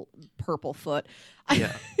full purple foot.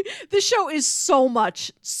 Yeah. This show is so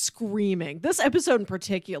much screaming. This episode in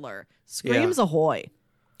particular, screams ahoy.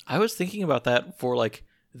 I was thinking about that for,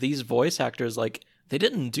 these voice actors, they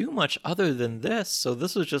didn't do much other than this, so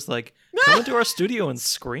this was just, go into our studio and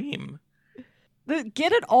scream.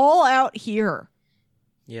 Get it all out here.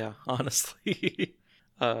 Yeah, honestly.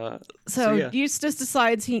 So Eustace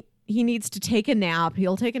decides he needs to take a nap.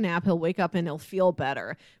 He'll take a nap. He'll wake up and he'll feel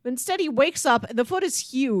better. But instead, he wakes up. The foot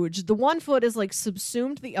is huge. The one foot is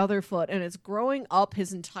subsumed the other foot, and it's growing up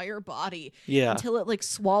his entire body until it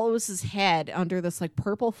swallows his head under this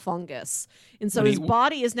purple fungus. And so his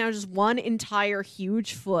body is now just one entire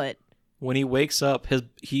huge foot. When he wakes up,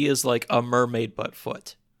 he is like a mermaid butt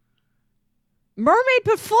foot. Mermaid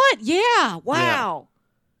butt foot? Yeah. Wow.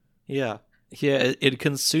 Yeah. It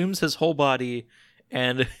consumes his whole body.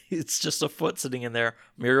 And it's just a foot sitting in there.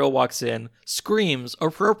 Muriel walks in, screams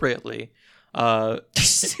appropriately. And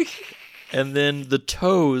then the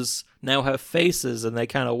toes now have faces and they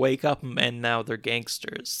kind of wake up and now they're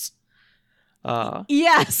gangsters.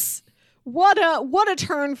 Yes. What a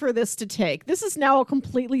turn for this to take. This is now a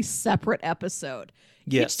completely separate episode.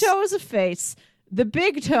 Yes. Each toe is a face. The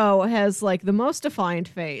big toe has the most defined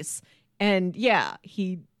face. And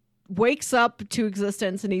he wakes up to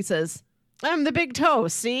existence and he says, I'm the big toe,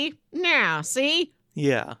 see? Now, see?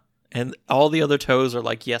 Yeah. And all the other toes are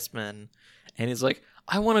like, yes, men. And he's like,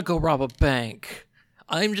 I want to go rob a bank.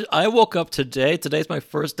 I woke up today. Today's my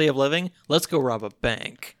first day of living. Let's go rob a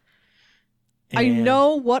bank. And I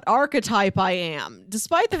know what archetype I am.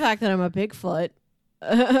 Despite the fact that I'm a Bigfoot,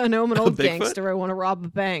 I know I'm an old gangster. I want to rob a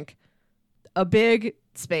bank. A big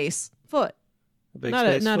space foot. A big not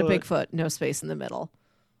space a foot. Bigfoot. No space in the middle.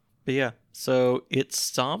 But yeah, so it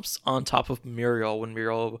stomps on top of Muriel when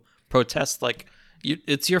Muriel protests, like,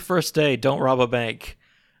 it's your first day, don't rob a bank.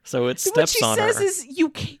 So it steps on her.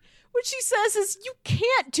 What she says is, you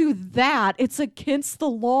can't do that. It's against the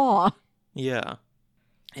law. Yeah.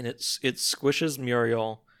 And it squishes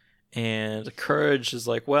Muriel, and Courage is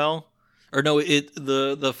like, well, or no,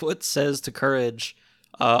 the foot says to Courage,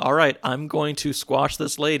 all right, I'm going to squash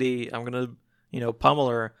this lady. I'm going to, pummel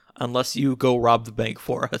her unless you go rob the bank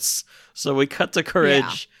for us. So we cut to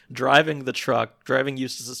Courage driving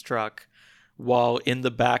Eustace's truck, while in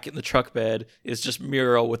the back in the truck bed is just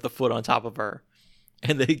Muriel with the foot on top of her.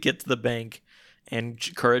 And they get to the bank, and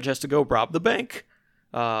Courage has to go rob the bank.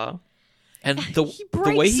 And he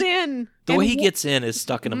breaks in. The way he gets in is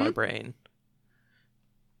stuck into my brain.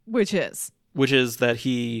 Which is that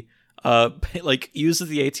he uses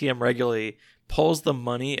the ATM regularly, pulls the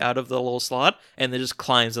money out of the little slot, and then just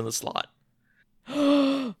climbs in the slot.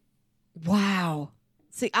 Wow.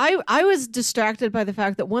 See, I was distracted by the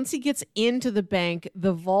fact that once he gets into the bank,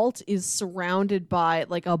 the vault is surrounded by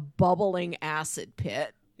like a bubbling acid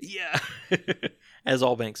pit. Yeah. As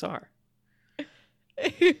all banks are.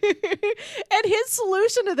 And his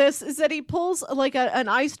solution to this is that he pulls like an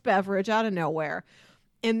iced beverage out of nowhere.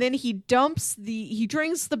 And then he drinks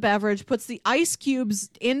the beverage, puts the ice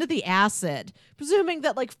cubes into the acid, presuming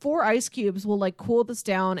that like 4 ice cubes will like cool this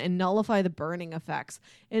down and nullify the burning effects.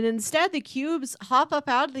 And instead the cubes hop up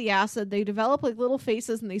out of the acid, they develop like little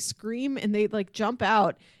faces and they scream and they like jump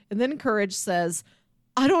out. And then Courage says,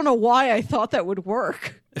 I don't know why I thought that would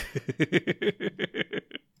work.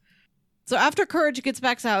 So after Courage gets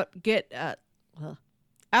back out to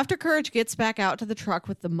the truck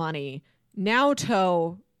with the money,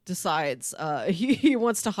 Naoto decides he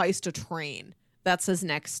wants to heist a train. That's his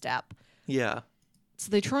next step. Yeah. So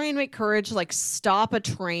they try and make Courage like stop a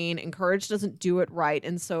train, and Courage doesn't do it right.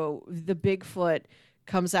 And so the Bigfoot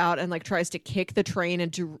comes out and like tries to kick the train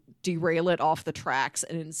and to derail it off the tracks,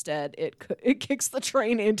 and instead it kicks the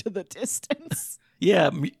train into the distance. Yeah,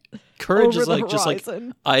 Courage is like horizon. Just like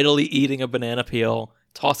idly eating a banana peel,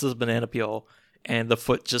 tosses a banana peel, and the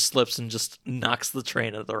foot just slips and just knocks the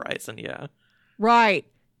train into the horizon. Yeah, right.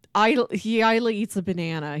 He idly eats a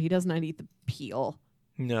banana. He does not eat the peel.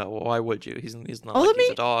 No, why would you? He's not he's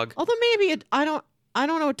a dog. Although maybe I don't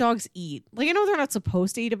know what dogs eat. Like I know they're not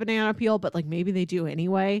supposed to eat a banana peel, but like maybe they do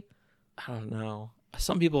anyway. I don't know.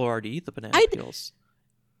 Some people already eat the banana peels.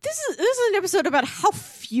 This is an episode about how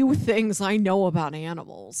few things I know about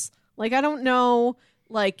animals. Like I don't know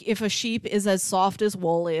like if a sheep is as soft as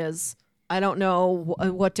wool is. I don't know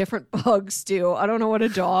what different bugs do. I don't know what a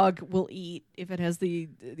dog will eat if it has the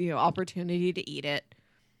opportunity to eat it.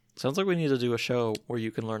 Sounds like we need to do a show where you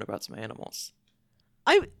can learn about some animals.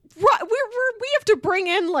 We have to bring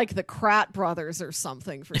in like the Kratt brothers or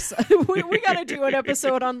something for we got to do an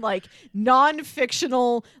episode on like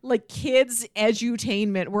non-fictional like kids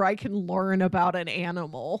edutainment where I can learn about an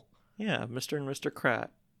animal. Yeah, Mr. and Mr. Kratt,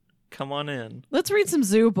 come on in. Let's read some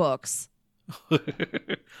zoo books.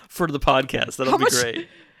 For the podcast, that'll be great.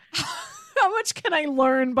 How much can I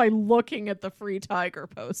learn by looking at the Free Tiger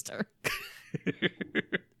poster?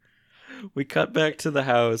 We cut back to the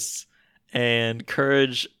house, and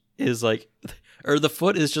Courage is like, or the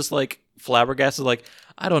foot is just like flabbergasted, like,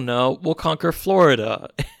 I don't know, we'll conquer Florida.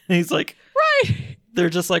 And he's like, right. They're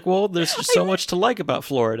just like, well, there's just so much to like about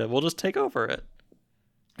Florida. We'll just take over it.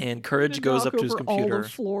 And Courage goes up to his computer. All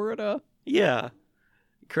of Florida. Yeah.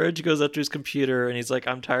 Courage goes up to his computer, and he's like,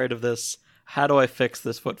 I'm tired of this. How do I fix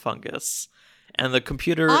this foot fungus? And the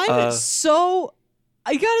computer...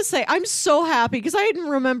 I gotta say, I'm so happy because I didn't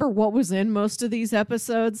remember what was in most of these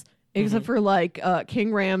episodes, except for like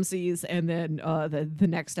King Ramses and then the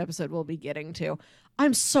next episode we'll be getting to.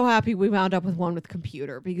 I'm so happy we wound up with one with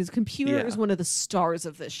computer because computer is one of the stars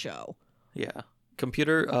of this show. Yeah.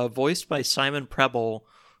 Computer, voiced by Simon Preble,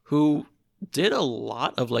 who did a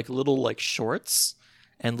lot of like little like shorts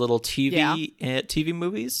and little TV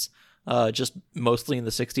movies, just mostly in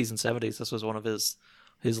the 60s and 70s. This was one of his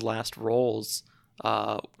last roles.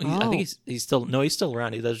 I think he's still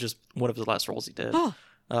around. That's just one of his last roles he did.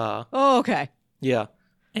 Okay. Yeah.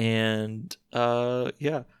 And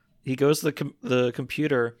he goes to the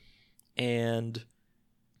computer, and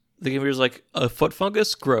the computer's like, a foot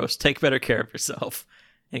fungus? Gross. Take better care of yourself.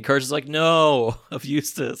 And Courage is like, no, of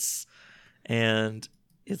Eustace. And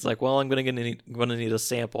it's like, well, I'm gonna need a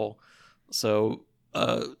sample. So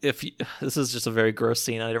this is just a very gross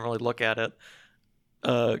scene. I didn't really look at it.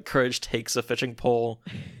 Courage takes a fishing pole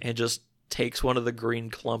and just takes one of the green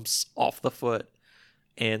clumps off the foot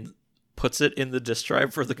and puts it in the disk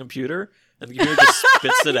drive for the computer, and the computer just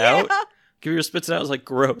spits it out Computer spits it out. It's like,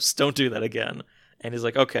 gross. Don't do that again. And he's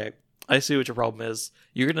like, okay, I see what your problem is.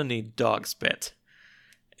 You're gonna need dog spit.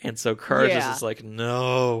 And so Courage is just like,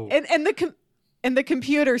 no. And the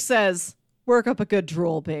computer says, work up a good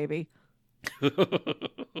drool, baby.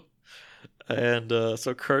 And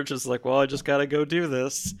so Courage is like, well, I just gotta go do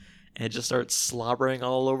this. And just starts slobbering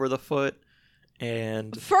all over the foot.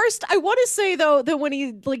 And first, I want to say though that when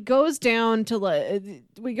he like goes down to when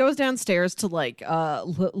he goes downstairs to like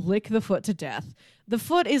lick the foot to death, the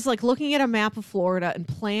foot is like looking at a map of Florida and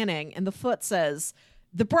planning, and the foot says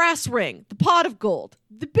the brass ring, the pot of gold,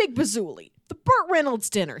 the big bazooly, the Burt Reynolds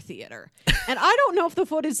dinner theater. And I don't know if the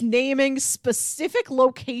foot is naming specific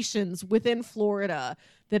locations within Florida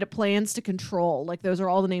that it plans to control, like those are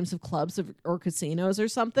all the names of clubs or casinos or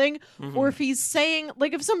something, or if he's saying,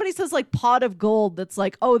 like, if somebody says like pot of gold, that's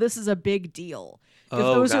like, oh, this is a big deal. If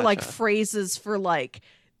those are like phrases for like,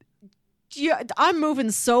 yeah, I'm moving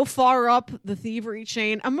so far up the thievery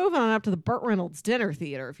chain, I'm moving on up to the Burt Reynolds dinner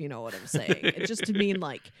theater, if you know what I'm saying. It's just to mean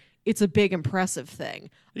like it's a big impressive thing.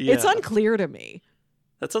 Yeah. It's unclear to me.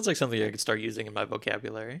 That sounds like something I could start using in my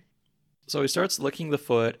vocabulary. So he starts licking the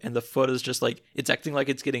foot, and the foot is just like, it's acting like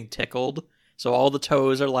it's getting tickled. So all the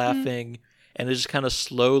toes are laughing, and it just kind of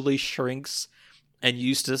slowly shrinks, and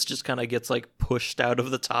Eustace just kind of gets like pushed out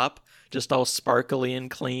of the top, just all sparkly and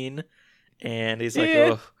clean. And he's like,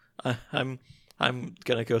 oh, I'm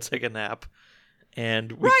gonna go take a nap.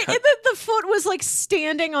 And we and then the foot was like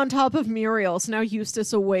standing on top of Muriel, so now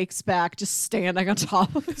Eustace awakes back, just standing on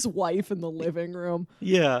top of his wife in the living room.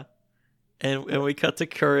 Yeah. And we cut to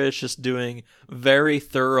Courage just doing very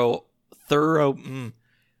thorough oral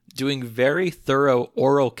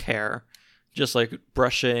care, just like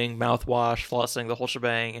brushing, mouthwash, flossing, the whole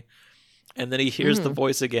shebang. And then he hears the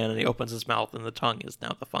voice again, and he opens his mouth, and the tongue is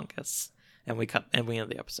now the fungus. And we end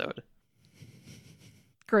the episode.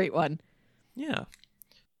 Great one. Yeah.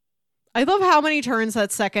 I love how many turns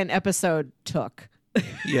that second episode took.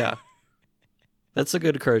 Yeah. That's a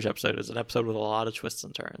good Courage episode. It's an episode with a lot of twists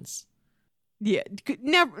and turns. Yeah,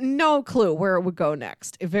 no clue where it would go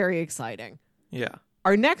next. Very exciting. Yeah.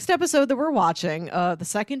 Our next episode that we're watching, the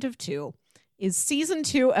second of two, is season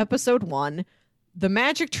 2, episode 1, The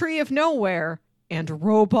Magic Tree of Nowhere and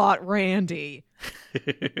Robot Randy.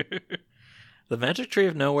 The Magic Tree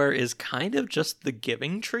of Nowhere is kind of just the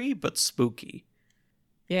Giving Tree, but spooky.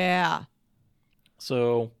 Yeah.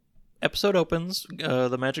 So, episode opens,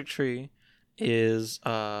 the Magic Tree is,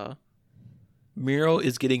 Muriel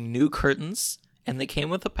is getting new curtains, and they came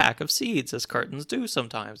with a pack of seeds, as curtains do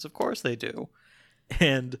sometimes. Of course they do.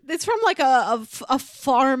 And it's from like a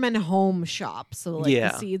farm and home shop. So like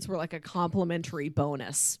yeah. The seeds were like a complimentary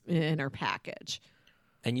bonus in her package.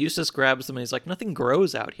 And Eustace grabs them and he's like, nothing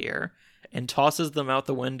grows out here, and tosses them out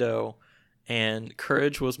the window. And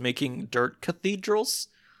Courage was making dirt cathedrals,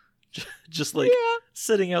 just like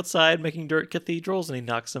sitting outside making dirt cathedrals, and he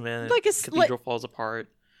knocks them in, like and the cathedral falls apart.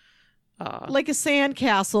 Like a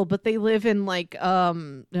sandcastle, but they live in like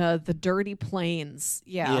the dirty plains.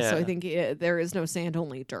 Yeah, so I think there is no sand,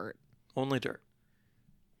 only dirt. Only dirt.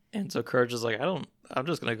 And so Courage is like, I'm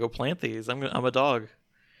just gonna go plant these. I'm a dog.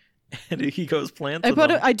 And he goes plant them.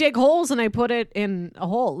 I dig holes and I put it in a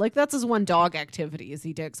hole. Like that's his one dog activity, is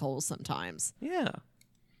he digs holes sometimes. Yeah.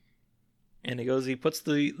 And he puts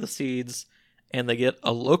the seeds, and they get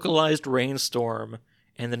a localized rainstorm,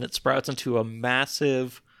 and then it sprouts into a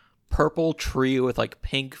massive purple tree with like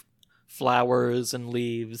pink flowers and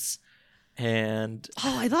leaves. And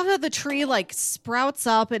I love how the tree like sprouts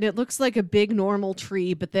up and it looks like a big normal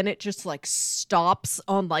tree, but then it just like stops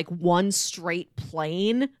on like one straight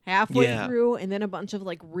plane halfway through, and then a bunch of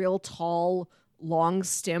like real tall long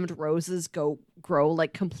stemmed roses grow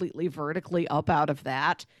like completely vertically up out of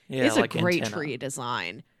that. It's like a great tree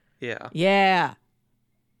design. Yeah.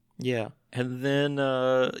 And then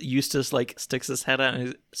Eustace like sticks his head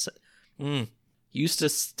out, and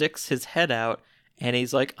Eustace sticks his head out, and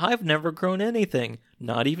he's like, I've never grown anything,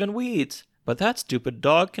 not even weeds, but that stupid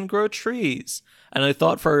dog can grow trees. And I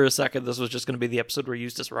thought for a second this was just going to be the episode where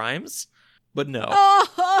Eustace rhymes, but no.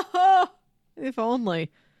 If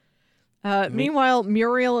only. Meanwhile,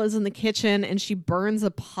 Muriel is in the kitchen and she burns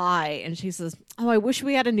a pie, and she says, oh, I wish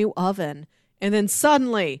we had a new oven. And then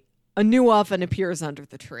suddenly a new oven appears under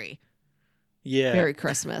the tree. Yeah. Merry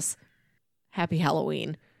Christmas. Happy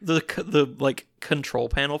Halloween. The like control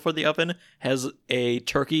panel for the oven has a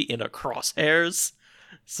turkey in a crosshairs.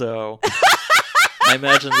 So I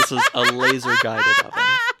imagine this is a laser guided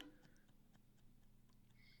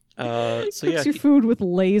oven. So Cooks your food with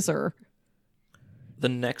laser. The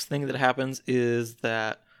next thing that happens is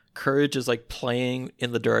that Courage is like playing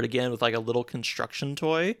in the dirt again with like a little construction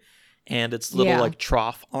toy, and its little Yeah. like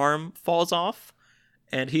trough arm falls off.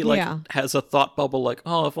 And he like Yeah. has a thought bubble like,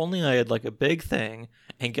 oh, if only I had like a big thing.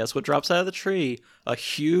 And guess what drops out of the tree? A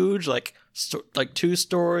huge like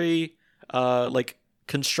 2-story like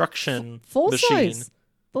construction Full machine. size.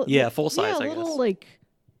 Yeah, full size, Yeah, I little guess. like,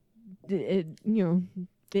 don't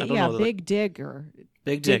know, like- big digger.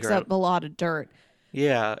 Big Digs digger. up a lot of dirt.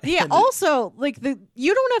 Yeah. Yeah. And Also, like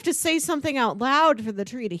you don't have to say something out loud for the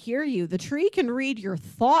tree to hear you. The tree can read your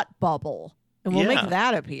thought bubble, and we'll Yeah. make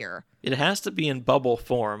that appear. it has to be in bubble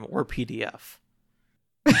form or PDF.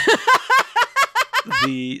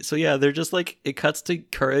 So yeah, they're just like, it cuts to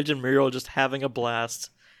Courage and Muriel just having a blast,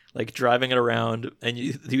 like driving it around, and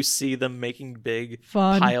you see them making big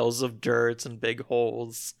Fun. piles of dirt and big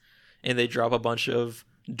holes, and they drop a bunch of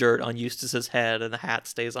dirt on Eustace's head, and the hat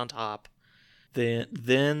stays on top.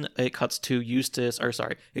 Then it cuts to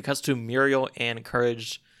it cuts to Muriel and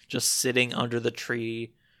Courage just sitting under the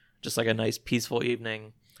tree, just like a nice peaceful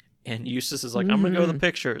evening. And Eustace is like, I'm gonna go to the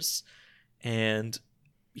pictures, and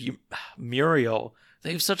Muriel,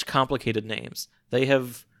 they have such complicated names. They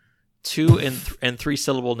have 2 and 3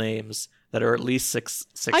 syllable names that are at least six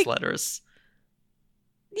letters.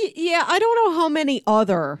 Yeah, I don't know how many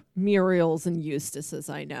other Muriels and Eustaces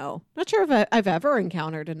I know. Not sure if I've ever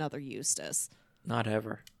encountered another Eustace. Not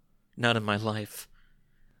ever. Not in my life.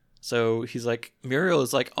 So he's like, Muriel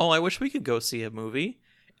is like, oh, I wish we could go see a movie.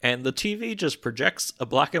 And the TV just projects a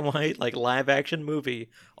black and white, like, live action movie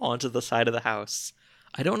onto the side of the house.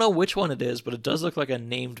 I don't know which one it is, but it does look like a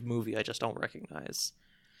named movie I just don't recognize.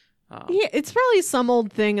 Yeah, it's probably some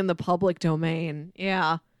old thing in the public domain.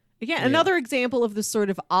 Yeah. Again, another example of the sort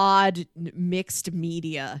of odd mixed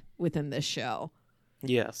media within this show.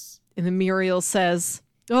 Yes. And then Muriel says,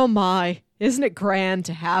 oh my, isn't it grand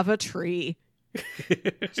to have a tree?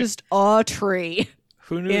 Just a tree.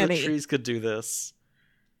 Who knew Annie. that trees could do this?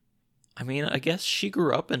 I mean, I guess she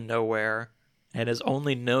grew up in nowhere and has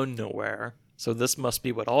only known nowhere, so this must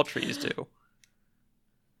be what all trees do.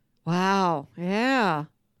 Wow. Yeah.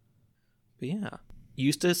 But yeah.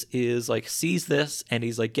 Eustace is like, sees this and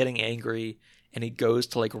he's like getting angry, and he goes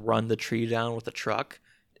to like run the tree down with the truck,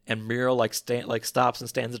 and Muriel like stops and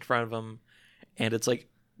stands in front of him, and it's like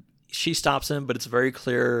she stops him, but it's very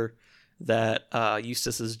clear that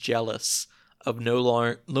Eustace is jealous of no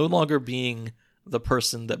longer being the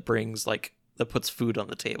person that brings like that puts food on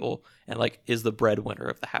the table and like is the breadwinner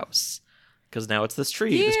of the house, because now it's this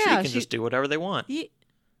tree. This tree Yeah, can just do whatever they want.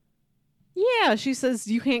 Yeah, she says,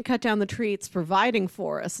 you can't cut down the tree, it's providing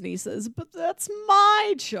for us. And he says, but that's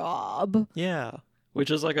my job. Yeah, which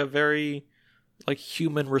is like a very like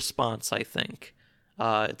human response, I think.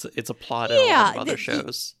 It's a plot in a lot of other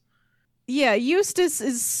shows. Yeah, Eustace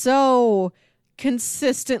is so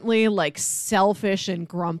consistently like selfish and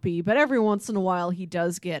grumpy, but every once in a while he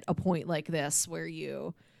does get a point like this where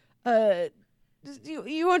you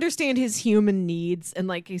understand his human needs. And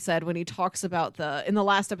like he said, when he talks about in the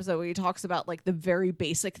last episode where he talks about like the very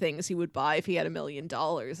basic things he would buy if he had $1 million,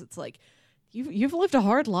 it's like, you've lived a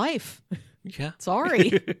hard life. Yeah.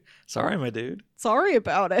 Sorry. Sorry, my dude. Sorry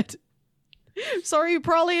about it. Sorry you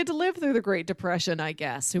probably had to live through the Great Depression, I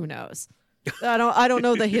guess. Who knows? I don't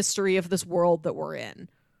know the history of this world that we're in.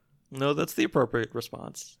 No, that's the appropriate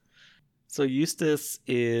response. So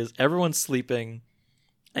everyone's sleeping,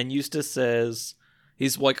 and Eustace says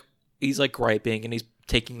he's like griping, and he's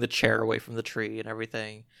taking the chair away from the tree and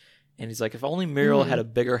everything. And he's like, if only Muriel had a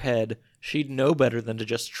bigger head, she'd know better than to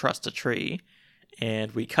just trust a tree.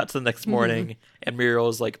 And we cut to the next morning, and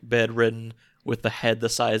Muriel's like bedridden with the head the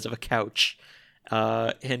size of a couch.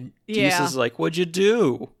 And Eustace is like, what'd you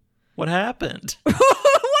do? What happened?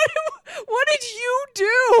 What did you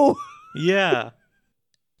do? Yeah.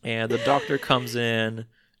 And the doctor comes in,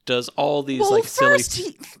 does all these Well, like first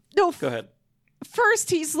silly... Go ahead. First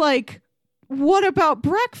he's like, what about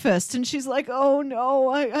breakfast? And she's like, oh no,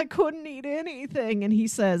 I couldn't eat anything. And he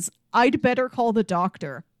says, I'd better call the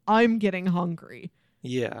doctor. I'm getting hungry.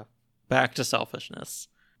 Yeah. Back to selfishness.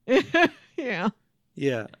 Yeah.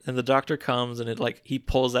 Yeah. And the doctor comes, and he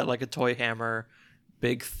pulls out like a toy hammer,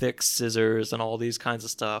 big thick scissors, and all these kinds of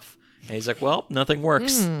stuff. And he's like, well, nothing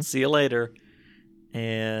works. See you later.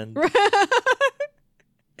 And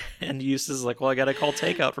Eustace is like, well, I gotta call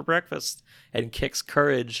takeout for breakfast, and kicks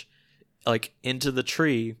Courage like into the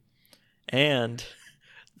tree. And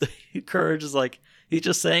Courage is like, he's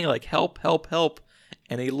just saying like, help, help, help.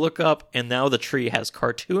 And he look up, and now the tree has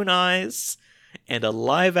cartoon eyes and a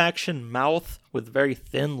live action mouth with very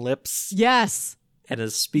thin lips. Yes. And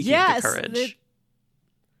is speaking to Courage.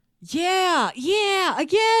 Yeah.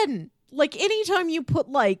 Again, like anytime you put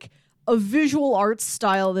like a visual arts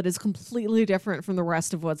style that is completely different from the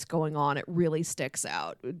rest of what's going on. It really sticks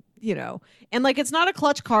out, you know. And like, it's not a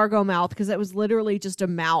Clutch Cargo mouth, because that was literally just a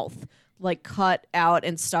mouth like cut out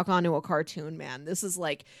and stuck onto a cartoon man. This is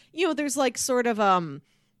like, you know, there's like sort of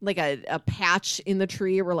like a patch in the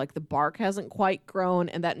tree where like the bark hasn't quite grown,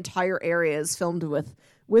 and that entire area is filmed with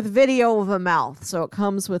video of a mouth, so it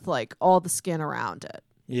comes with like all the skin around it.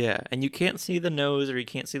 Yeah, and you can't see the nose or you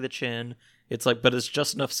can't see the chin. It's like, but it's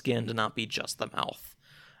just enough skin to not be just the mouth.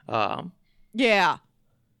 Yeah.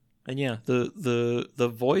 And yeah,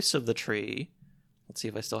 the voice of the tree, let's see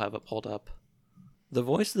if I still have it pulled up. The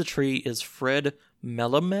voice of the tree is Fred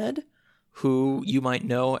Melamed, who you might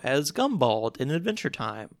know as Gumball in Adventure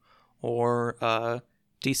Time, or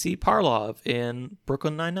DC Parlov in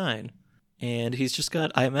Brooklyn Nine-Nine. And he's just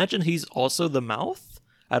got, I imagine he's also the mouth.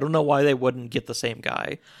 I don't know why they wouldn't get the same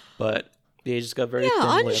guy, but he just got very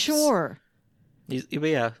thin lips. Unsure.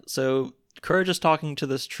 Yeah, so Courage is talking to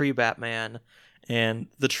this tree Batman, and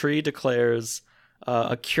the tree declares,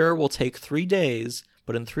 a cure will take 3 days,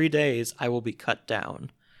 but in 3 days I will be cut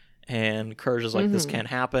down. And Courage is like, this can't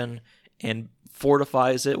happen, and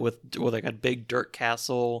fortifies it with like a big dirt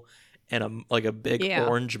castle and a big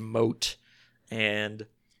orange moat. And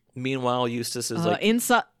meanwhile, Eustace is like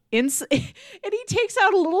inside, and he takes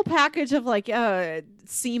out a little package of like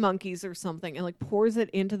sea monkeys or something, and like pours it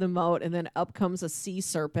into the moat, and then up comes a sea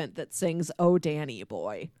serpent that sings "Oh Danny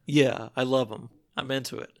Boy." Yeah, I love him. I'm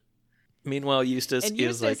into it. Meanwhile, Eustace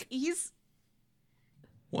is like, he's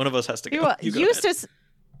one of us has to go. Eustace.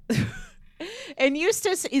 And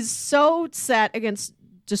Eustace is so set against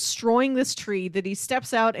destroying this tree that he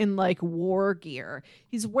steps out in like war gear.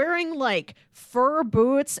 He's wearing like fur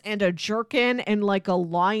boots and a jerkin and like a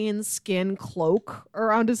lion skin cloak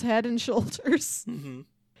around his head and shoulders. Mm-hmm.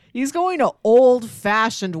 He's going to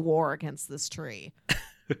old-fashioned war against this tree.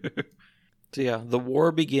 So yeah, the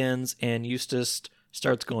war begins, and Eustace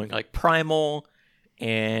starts going like primal,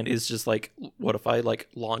 and is just like, what if I like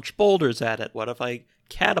launch boulders at it? What if I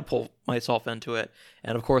catapult myself into it?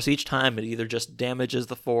 And of course, each time it either just damages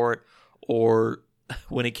the fort, or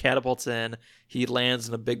when he catapults in, he lands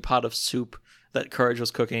in a big pot of soup that Courage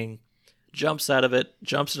was cooking, jumps out of it,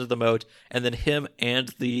 jumps into the moat, and then him and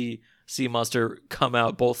the sea monster come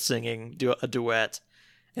out both singing a duet,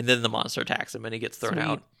 and then the monster attacks him and he gets thrown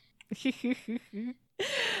out.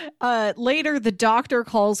 Later, the doctor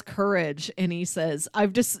calls Courage and he says,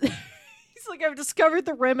 he's like, I've discovered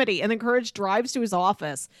the remedy. And then Courage drives to his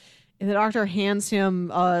office, and the doctor hands him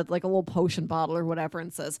like a little potion bottle or whatever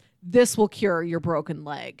and says, this will cure your broken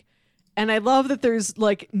leg. And I love that there's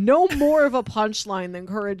like no more of a punchline than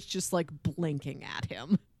Courage just like blinking at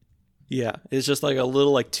him. Yeah, it's just like a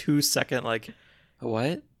little like 2 second like,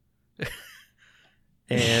 what?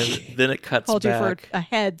 And then it cuts Called back. you for a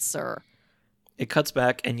head, sir. It cuts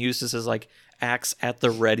back, and Eustace is like axe at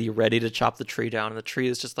the ready to chop the tree down, and the tree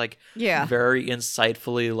is just like very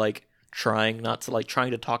insightfully like trying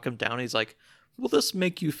to talk him down. He's like, will this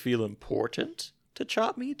make you feel important to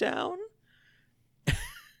chop me down?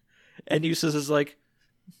 And Eustace is like,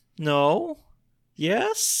 no,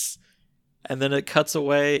 yes. And then it cuts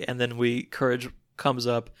away, and then Courage comes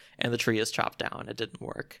up, and the tree is chopped down. It didn't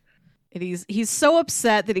work. And he's so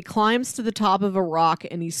upset that he climbs to the top of a rock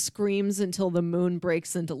and he screams until the moon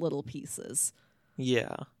breaks into little pieces.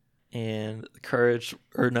 Yeah. And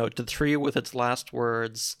the tree with its last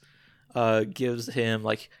words gives him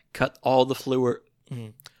like, cut all the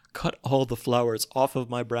flowers off of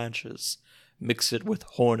my branches, mix it with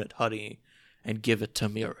hornet honey, and give it to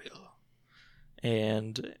Muriel.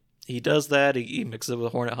 And he does that. He mixes it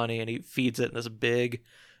with hornet honey, and he feeds it in this big,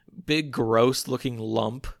 gross looking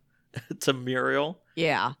lump to Muriel.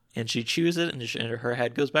 Yeah. And she chews it, and her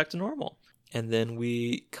head goes back to normal. And then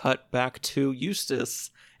we cut back to Eustace,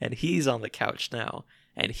 and he's on the couch now,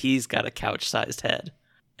 and he's got a couch-sized head.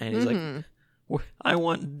 And he's like, I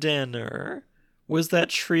want dinner. Was that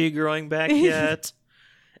tree growing back yet?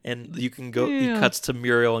 And you can go, he cuts to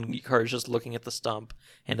Muriel, and her just looking at the stump,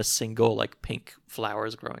 and a single, like, pink flower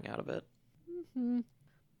is growing out of it. Mm-hmm.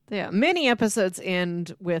 Yeah, many episodes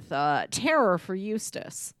end with terror for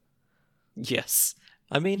Eustace. Yes.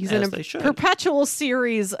 I mean, he's as in they should. Perpetual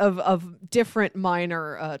series of different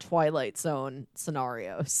minor Twilight Zone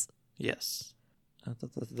scenarios. Yes.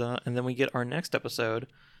 And then we get our next episode,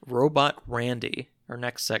 Robot Randy, our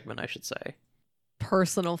next segment, I should say.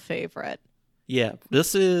 Personal favorite. Yeah,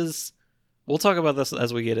 we'll talk about this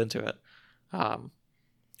as we get into it.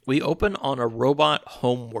 We open on a robot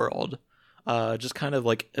homeworld, just kind of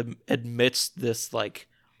like amidst this like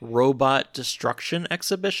robot destruction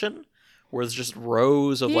exhibition, where there's just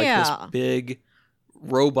rows of like this big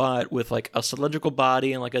robot with like a cylindrical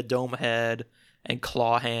body and like a dome head and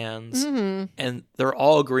claw hands, and they're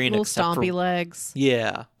all green Little except stompy for legs.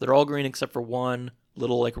 yeah, they're all green except for one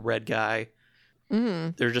little like red guy.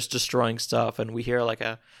 They're just destroying stuff, and we hear like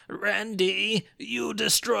a Randy, you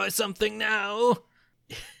destroy something now.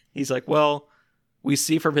 He's like, well, we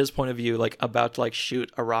see from his point of view, like about to like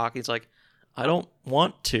shoot a rock. He's like, I don't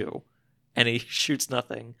want to, and he shoots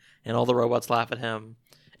nothing, and all the robots laugh at him,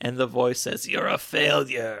 and the voice says, "You're a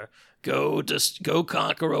failure. Go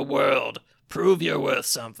conquer a world. Prove you're worth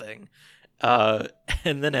something." And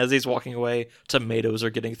then as he's walking away, tomatoes are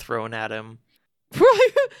getting thrown at him. Right.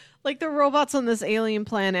 Like the robots on this alien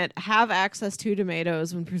planet have access to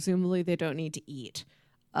tomatoes when presumably they don't need to eat.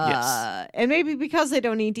 Yes. And maybe because they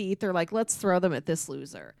don't need to eat, they're like, let's throw them at this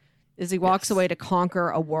loser as he walks away to conquer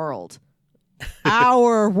a world.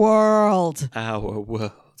 Our world. Our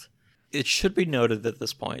world. It should be noted at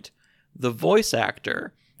this point, the voice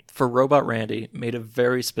actor for Robot Randy made a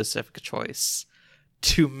very specific choice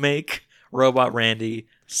to make Robot Randy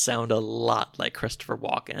sound a lot like Christopher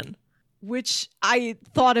Walken. Which I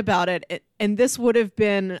thought about it, and this would have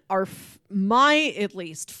been my at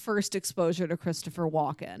least first exposure to Christopher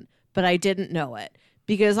Walken, but I didn't know it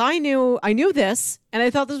because I knew this, and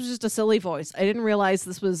I thought this was just a silly voice. I didn't realize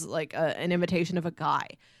this was like an imitation of a guy.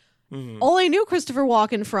 All I knew Christopher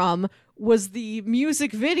Walken from was the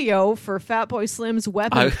music video for Fatboy Slim's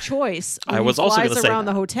 "Weapon of Choice." When I was he also flies going to say around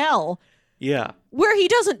that. the hotel. Yeah. Where he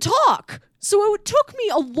doesn't talk. So it took me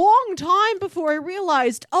a long time before I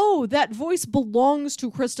realized, oh, that voice belongs to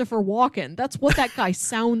Christopher Walken. That's what that guy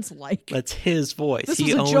sounds like. That's his voice. This He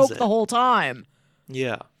was owns a joke it. the whole time.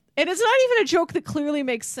 Yeah. And it's not even a joke that clearly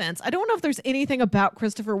makes sense. I don't know if there's anything about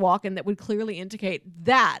Christopher Walken that would clearly indicate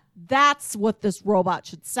that that's what this robot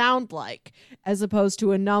should sound like, as opposed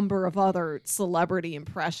to a number of other celebrity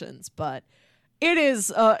impressions. But it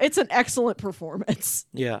is, it's an excellent performance.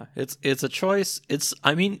 Yeah, it's a choice.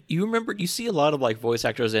 You see a lot of like voice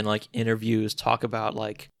actors in like interviews talk about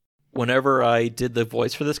like whenever I did the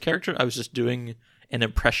voice for this character, I was just doing an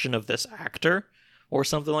impression of this actor or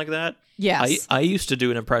something like that. Yes. I used to do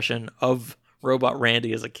an impression of Robot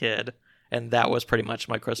Randy as a kid, and that was pretty much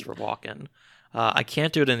my Christopher Walken. I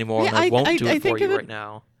can't do it anymore, and I won't do it for you right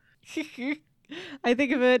now. I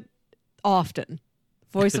think of it often.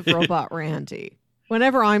 Voice of Robot Randy.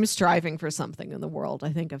 Whenever I'm striving for something in the world,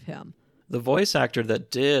 I think of him. The voice actor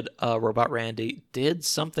that did Robot Randy did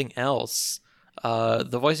something else.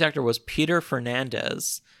 The voice actor was Peter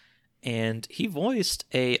Fernandez, and he voiced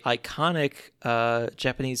a iconic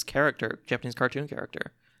Japanese cartoon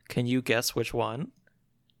character. Can you guess which one?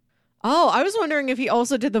 Oh, I was wondering if he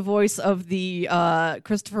also did the voice of the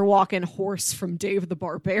Christopher Walken horse from Dave the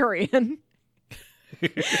Barbarian.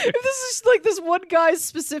 If this is like this one guy's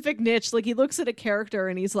specific niche, like he looks at a character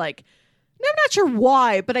and he's like, I'm not sure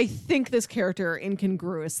why, but I think this character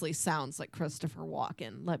incongruously sounds like Christopher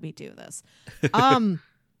Walken. Let me do this.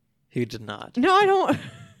 He did not. No, I don't.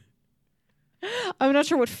 I'm not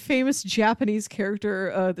sure what famous Japanese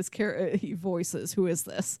character he voices. Who is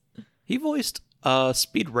this? He voiced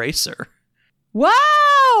Speed Racer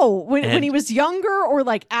Wow! When he was younger or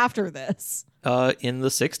like after this? in the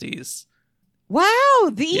 60s. Wow,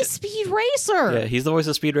 the Yeah. Speed Racer. Yeah, he's the voice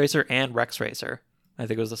of Speed Racer and Rex Racer. I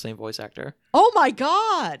think it was the same voice actor. Oh my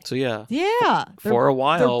god. So yeah. Yeah. For a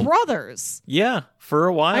while. They're brothers. Yeah, for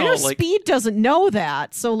a while. I know like, Speed doesn't know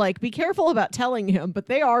that, so like be careful about telling him, but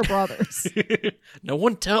they are brothers. no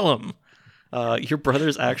one tell him. Your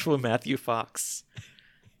brother's actual Matthew Fox.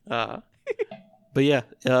 But yeah,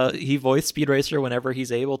 he voiced Speed Racer whenever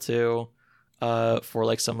he's able to for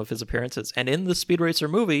like some of his appearances. And in the Speed Racer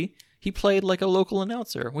movie, he played like a local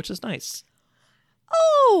announcer, which is nice.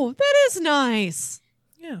 Oh, that is nice.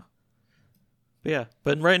 Yeah.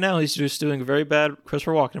 But right now he's just doing a very bad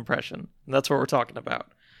Christopher Walken impression. And that's what we're talking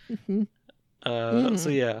about. So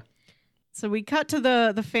yeah. So we cut to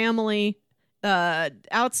the family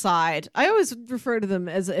outside. I always refer to them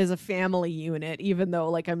as a family unit, even though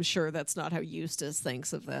like I'm sure that's not how Eustace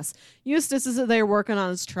thinks of this. Eustace is there working on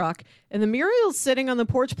his truck, and the Muriel's sitting on the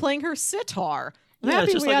porch playing her sitar. I'm Yeah, it's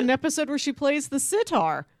happy just we like had an episode where she plays the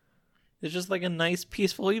sitar. It's just like a nice,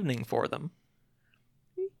 peaceful evening for them.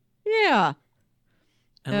 Yeah.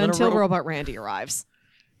 And then Until Robot Randy arrives.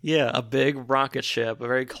 Yeah, a big rocket ship, a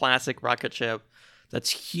very classic rocket ship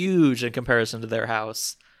that's huge in comparison to their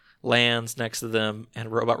house, lands next to them,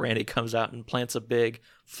 and Robot Randy comes out and plants a big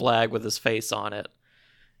flag with his face on it.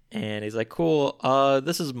 And he's like, cool,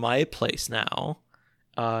 this is my place now,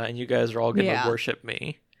 and you guys are all going to Yeah. worship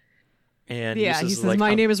me. And Yeah, he Eustace is says, like,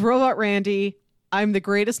 my name is Robot Randy. I'm the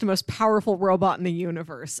greatest, most powerful robot in the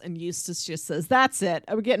universe. And Eustace just says, that's it.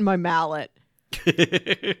 I'm getting my mallet.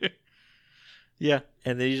 Yeah.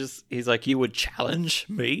 And then he's like, you would challenge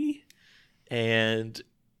me? And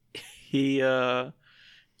he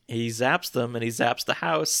zaps them and he zaps the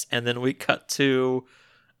house. And then we cut to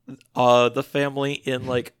the family in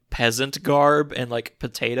like peasant garb and like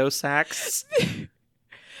potato sacks.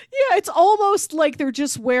 Yeah, it's almost like they're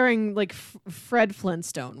just wearing like Fred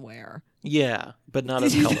Flintstone wear. Yeah, but not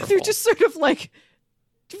as colorful. They're just sort of like,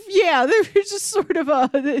 yeah, they're just sort of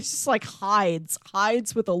it's just like hides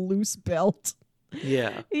with a loose belt.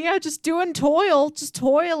 Yeah. Yeah, just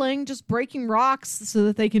toiling, just breaking rocks so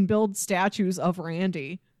that they can build statues of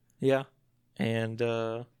Randy. Yeah. And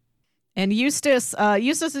Eustace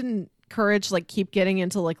and Courage like keep getting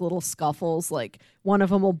into like little scuffles. Like one of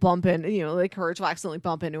them will bump in, like Courage will accidentally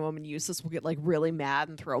bump into him, and Eustace will get like really mad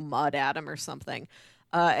and throw mud at him or something.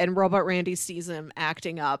 And Robot Randy sees him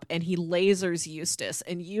acting up, and he lasers Eustace,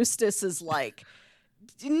 and Eustace is like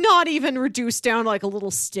not even reduced down to like a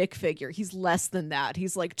little stick figure. He's less than that.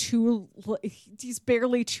 He's like he's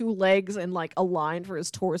barely 2 legs and like a line for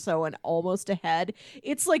his torso and almost a head.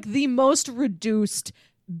 It's like the most reduced,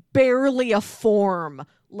 barely a form,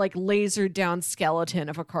 like lasered down skeleton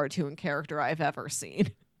of a cartoon character I've ever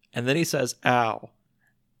seen. And then he says, ow.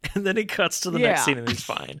 And then he cuts to the next scene and he's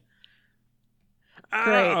fine.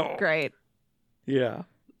 Ow! Great. Yeah,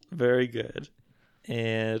 very good.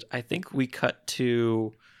 And I think we cut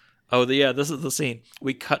to... this is the scene.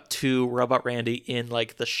 We cut to Robot Randy in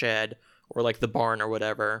like the shed or like the barn or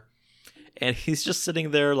whatever. And he's just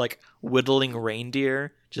sitting there like whittling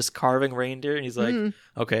reindeer, just carving reindeer. And he's like,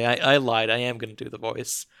 okay, I lied. I am going to do the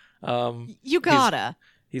voice. You gotta.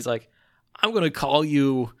 He's like, I'm going to call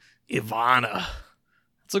you Ivana.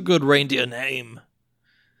 It's a good reindeer name.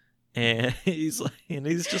 And he's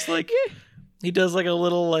just like, he does like a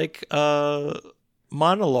little like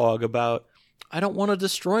monologue about, I don't want to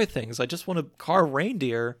destroy things. I just want to carve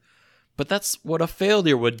reindeer. But that's what a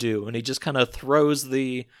failure would do. And he just kind of throws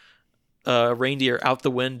the reindeer out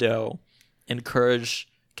the window, and Courage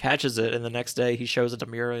catches it. And the next day he shows it to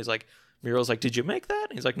Muriel. He's like, Muriel's like, did you make that?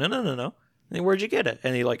 And he's like, no. And then, where'd you get it?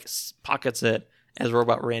 And he like pockets it as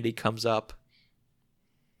Robot Randy comes up.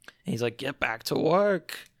 And he's like, get back to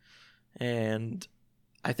work. And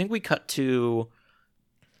I think we cut to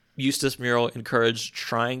Eustace, Muriel, and Courage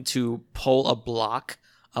trying to pull a block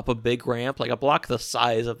up a big ramp, like a block the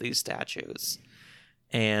size of these statues.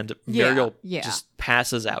 And Muriel just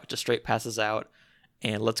passes out, just straight passes out,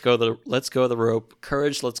 and lets go of the rope.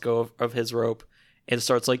 Courage lets go of his rope and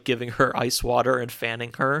starts like giving her ice water and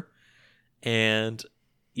fanning her. And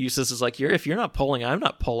Eustace is like, if you're not pulling, I'm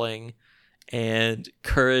not pulling. And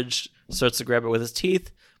Courage starts to grab it with his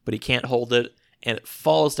teeth, but he can't hold it, and it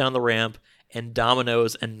falls down the ramp and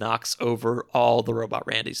dominoes and knocks over all the Robot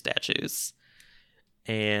Randy statues.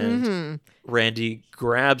 And Randy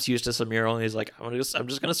grabs Eustace and Muriel, and he's like, I'm just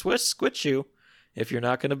gonna squitch you if you're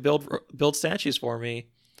not gonna build statues for me.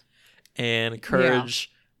 And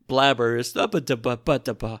Courage blabbers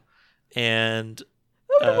and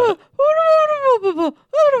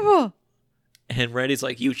and Randy's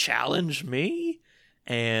like, you challenge me?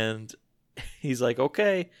 And he's like,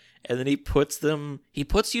 okay. And then he puts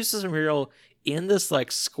Eustace and Muriel in this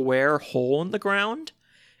like square hole in the ground,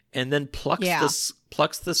 and then plucks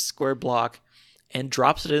this square block and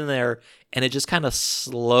drops it in there, and it just kind of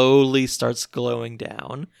slowly starts glowing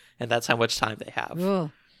down, and that's how much time they have.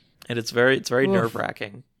 Ugh. And it's very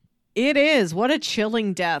nerve-wracking. It is. What a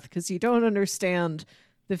chilling death, because you don't understand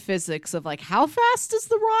the physics of like, how fast does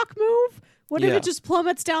the rock move? What if it just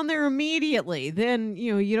plummets down there immediately? Then,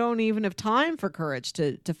 you don't even have time for Courage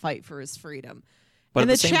to fight for his freedom. But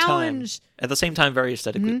and at the same time, very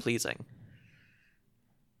aesthetically pleasing.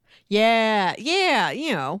 Yeah,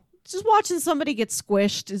 just watching somebody get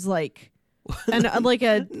squished is like, and like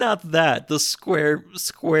a not that the square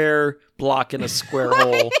block in a square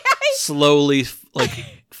hole slowly like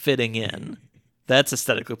fitting in. That's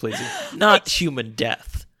aesthetically pleasing, not human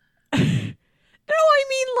death. No, I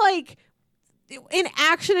mean like in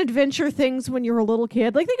action adventure things when you're a little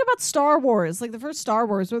kid. Like think about Star Wars, like the first Star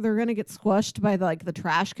Wars where they're gonna get squished by the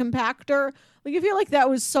trash compactor. Like I feel like that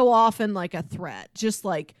was so often like a threat, just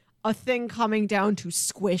like a thing coming down to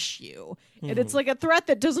squish you. And it's like a threat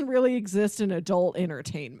that doesn't really exist in adult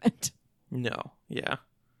entertainment. No, yeah.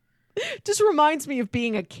 Just reminds me of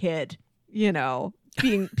being a kid, being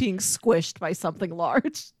squished by something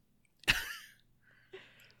large.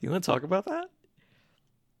 You want to talk about that?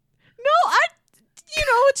 No,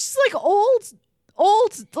 it's just like old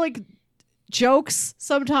like jokes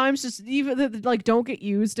sometimes, just even that like don't get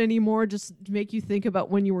used anymore, just make you think about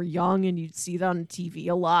when you were young and you'd see that on TV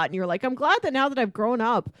a lot, and you're like, I'm glad that now that I've grown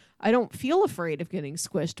up, I don't feel afraid of getting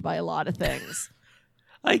squished by a lot of things.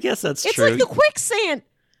 I guess that's It's true. like the quicksand.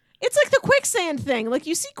 It's like the quicksand thing. Like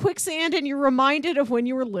you see quicksand and you're reminded of when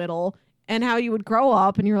you were little and how you would grow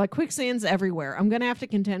up and you're like, quicksand's everywhere. I'm going to have to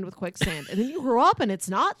contend with quicksand. And then you grow up and it's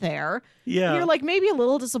not there. Yeah. And you're like maybe a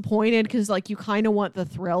little disappointed because like you kind of want the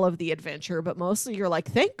thrill of the adventure, but mostly you're like,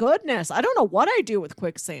 thank goodness. I don't know what I do with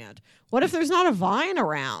quicksand. What if there's not a vine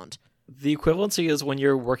around? The equivalency is when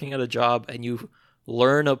you're working at a job and you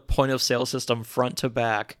learn a point of sale system front to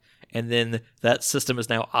back, and then that system is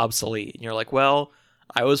now obsolete. And you're like, well,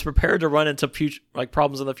 I was prepared to run into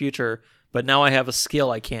problems in the future, but now I have a skill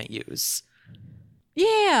I can't use.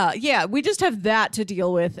 Yeah. We just have that to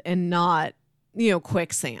deal with and not,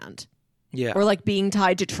 quicksand. Yeah. Or like being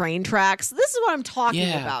tied to train tracks. This is what I'm talking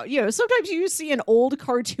about. Sometimes you see an old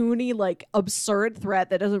cartoony, like absurd threat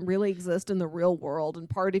that doesn't really exist in the real world. And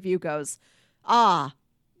part of you goes,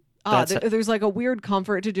 there's like a weird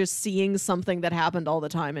comfort to just seeing something that happened all the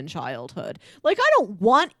time in childhood. Like, I don't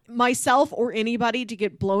want myself or anybody to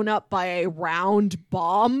get blown up by a round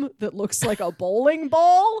bomb that looks like a bowling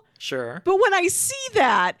ball. Sure. But when I see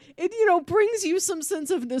that, it, brings you some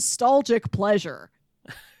sense of nostalgic pleasure.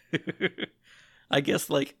 I guess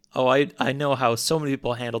like, I know how so many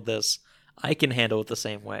people handled this. I can handle it the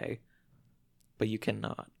same way. But you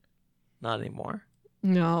cannot. Not anymore.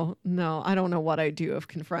 No, I don't know what I'd do if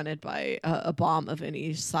confronted by a bomb of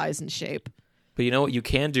any size and shape. But you know what you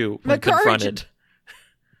can do when But courage- confronted?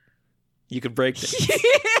 You can break things.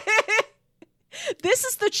 This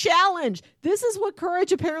is the challenge. This is what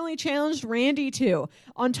Courage apparently challenged Randy to.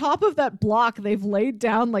 On top of that block, they've laid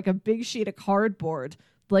down like a big sheet of cardboard,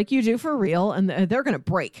 like you do for real, and they're going to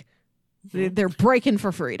break. They're breaking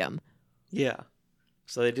for freedom. Yeah.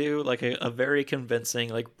 So they do like a very convincing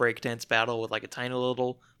like breakdance battle with like a tiny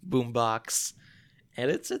little boombox, and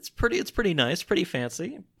it's pretty nice, pretty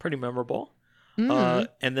fancy, pretty memorable. And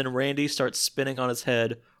then Randy starts spinning on his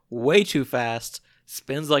head way too fast,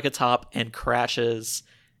 spins like a top, and crashes.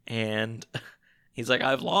 And he's like,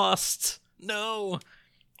 "I've lost, no!"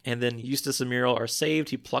 And then Eustace and Muriel are saved.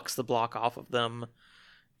 He plucks the block off of them,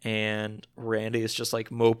 and Randy is just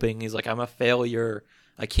like moping. He's like, "I'm a failure.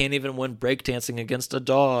 I can't even win breakdancing against a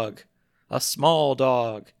dog, a small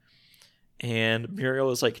dog." And Muriel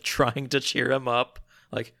is like trying to cheer him up,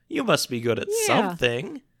 like, "You must be good at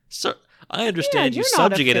something. So I understand you you're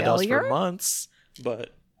not a subjugated us for failure." months,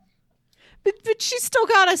 but she's still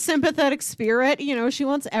got a sympathetic spirit. She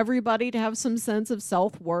wants everybody to have some sense of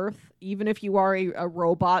self-worth, even if you are a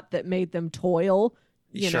robot that made them toil,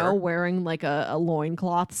 Sure. wearing like a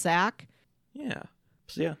loincloth sack. yeah.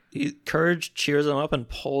 So yeah, Courage cheers him up and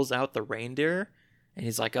pulls out the reindeer, and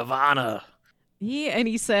he's like, "Ivana." Yeah, and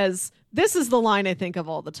he says, this is the line I think of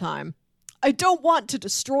all the time. I don't want to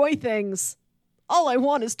destroy things. All I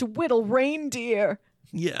want is to whittle reindeer.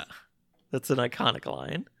 Yeah, that's an iconic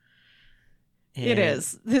line. It And-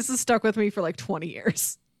 is. This has stuck with me for like 20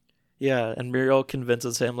 years. Yeah, and Muriel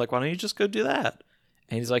convinces him, like, "Why don't you just go do that?"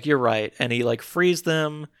 And he's like, "You're right." And he like frees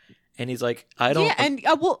them, and he's like, "I don't."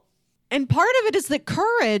 Yeah, and part of it is that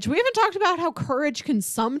Courage, we haven't talked about how Courage can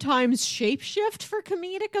sometimes shapeshift for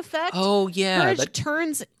comedic effect. Oh yeah, Courage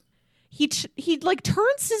turns he like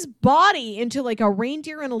turns his body into like a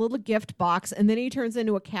reindeer in a little gift box, and then he turns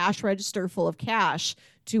into a cash register full of cash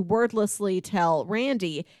to wordlessly tell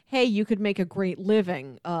Randy, hey, you could make a great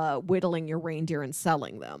living whittling your reindeer and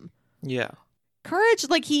selling them. yeah. Courage,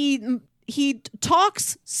 like he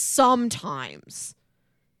talks sometimes.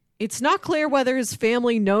 It's not clear whether his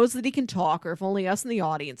family knows that he can talk or if only us in the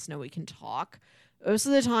audience know he can talk. Most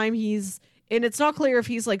of the time and it's not clear if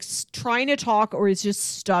he's like trying to talk or he's just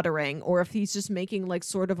stuttering or if he's just making like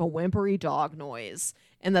sort of a whimpery dog noise.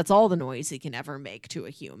 And that's all the noise he can ever make to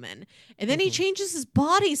a human. And then he changes his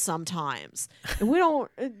body sometimes.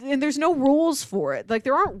 And there's no rules for it. Like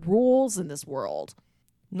there aren't rules in this world.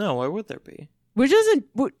 No, why would there be? Which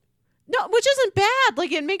isn't bad.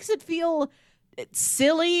 Like it makes it feel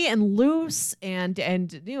silly and loose and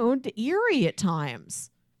eerie at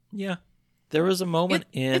times. Yeah. There was a moment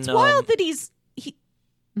It's wild that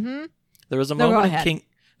there was a No, go moment ahead.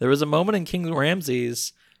 there was a moment in King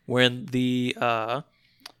Ramses when the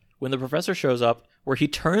professor shows up where he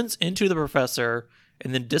turns into the professor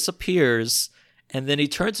and then disappears, and then he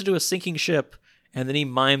turns into a sinking ship, and then he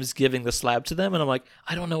mimes giving the slab to them, and I'm like,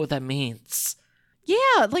 I don't know what that means.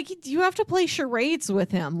 Yeah, like you have to play charades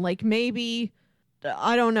with him. Like maybe,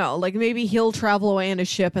 I don't know, like maybe he'll travel away in a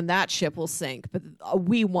ship and that ship will sink, but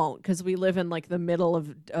we won't because we live in like the middle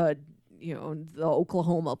of the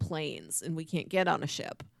Oklahoma plains, and we can't get on a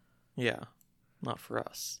ship. Yeah, not for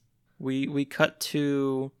us. We cut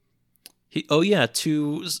to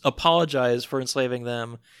to apologize for enslaving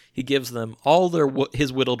them. He gives them all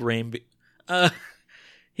his whittled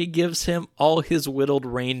he gives him all his whittled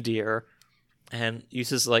reindeer, and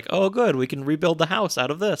Eustace is like, "Oh, good, we can rebuild the house out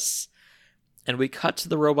of this." And we cut to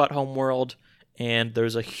the robot homeworld, and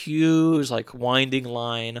there's a huge winding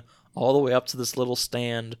line all the way up to this little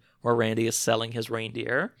stand where Randy is selling his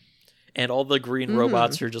reindeer, and all the green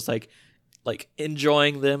robots are just like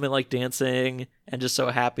enjoying them and dancing and just so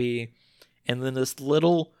happy. And then this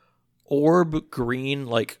little orb green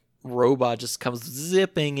robot just comes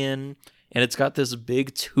zipping in, and it's got this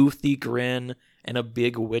big toothy grin and a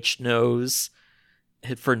big witch nose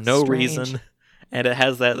for no reason. And it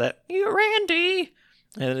has that "You Randy,"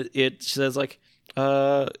 and it says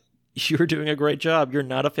 "You're doing a great job. You're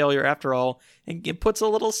not a failure after all." And it puts a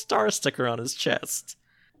little star sticker on his chest.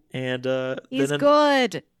 And he's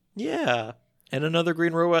good. Yeah. And another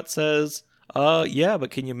green robot says, "Yeah,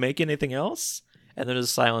 but can you make anything else?" And then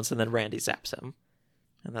there's silence, and then Randy zaps him.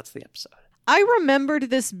 And that's the episode. I remembered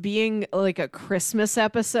this being a Christmas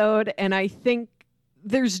episode, and I think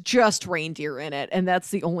there's just reindeer in it, and that's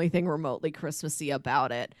the only thing remotely Christmassy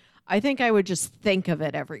about it. I think I would just think of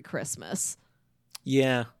it every Christmas.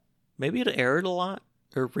 Yeah. Maybe it aired a lot,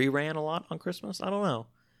 or reran a lot on Christmas. I don't know.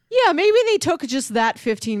 Yeah, maybe they took just that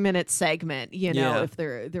 15-minute segment, Yeah. if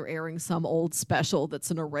they're airing some old special that's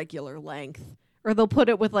an irregular length. Or they'll put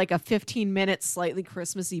it with a 15-minute slightly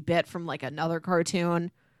Christmassy bit from another cartoon.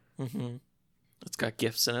 Mm-hmm. It's got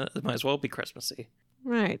gifts in it. It might as well be Christmassy.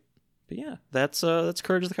 Right. But yeah, that's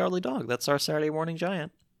Courage the Cowardly Dog. That's our Saturday Morning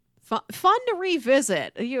Giant. Fun to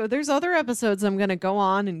revisit. There's other episodes I'm going to go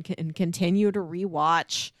on and continue to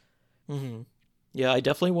rewatch. Mm-hmm. Yeah, I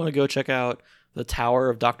definitely want to go check out the Tower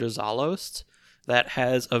of Dr. Zalost. That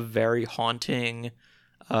has a very haunting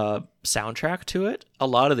soundtrack to it. A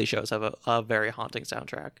lot of these shows have a very haunting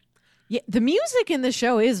soundtrack. Yeah, the music in the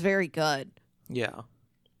show is very good. Yeah.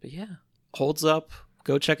 But yeah, holds up.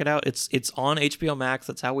 Go check it out. It's on HBO Max.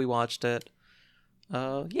 That's how we watched it.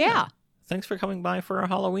 Yeah. Thanks for coming by for our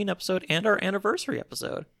Halloween episode and our anniversary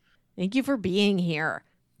episode. Thank you for being here.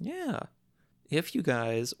 Yeah. If you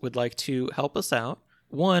guys would like to help us out,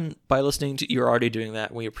 one, by listening to, you're already doing that,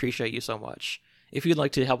 and we appreciate you so much. If you'd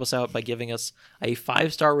like to help us out by giving us a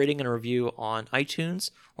 5-star rating and a review on iTunes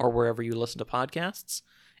or wherever you listen to podcasts,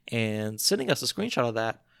 and sending us a screenshot of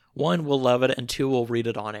that, one, we'll love it, and two, we'll read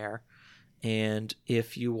it on air. And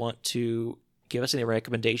if you want to give us any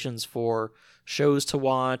recommendations for shows to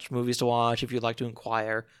watch, movies to watch, if you'd like to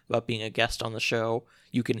inquire about being a guest on the show,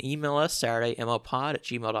 you can email us,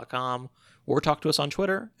 SaturdayMOPod@gmail.com, or talk to us on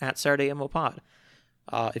Twitter @SaturdayMOPod.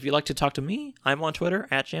 If you'd like to talk to me, I'm on Twitter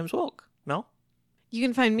 @JamesWilk. Mel? You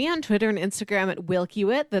can find me on Twitter and Instagram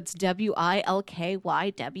 @Wilkywit. That's WILKYWIT.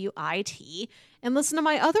 And listen to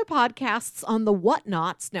my other podcasts on the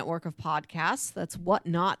Whatnauts network of podcasts. That's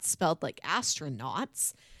Whatnauts spelled like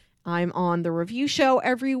astronauts. I'm on the Review Show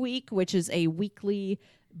every week, which is a weekly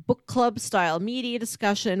book club style media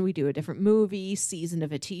discussion. We do a different movie, season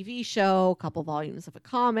of a TV show, a couple volumes of a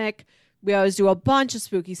comic. We always do a bunch of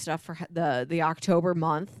spooky stuff for the October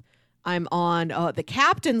month. I'm on the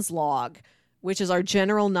Captain's Log, which is our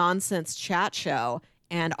general nonsense chat show.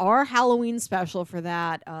 And our Halloween special for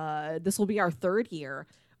that, this will be our 3rd year,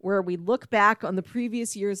 where we look back on the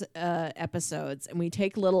previous year's episodes and we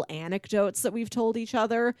take little anecdotes that we've told each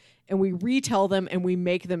other and we retell them and we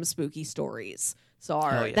make them spooky stories. So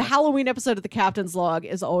the Halloween episode of the Captain's Log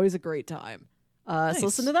is always a great time. Nice. So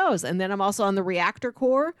listen to those. And then I'm also on the Reactor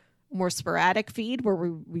Core, more sporadic feed where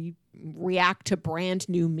we react to brand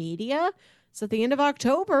new media. So at the end of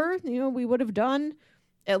October, we would have done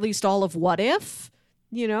at least all of What If.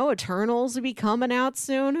 Eternals will be coming out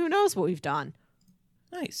soon. Who knows what we've done?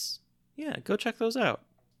 Nice. Yeah, go check those out.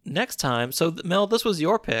 Next time, so Mel, this was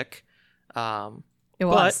your pick. It was.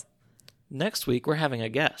 But next week, we're having a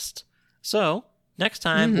guest. So next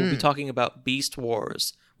time, we'll be talking about Beast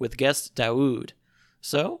Wars with guest Daoud.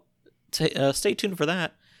 So stay tuned for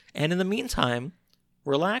that. And in the meantime,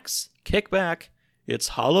 relax, kick back. It's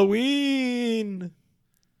Halloween!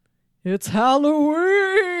 It's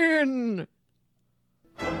Halloween!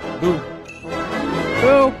 Boo.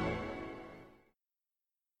 Boo!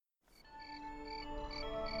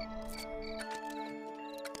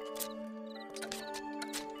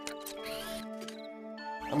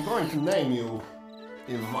 I'm going to name you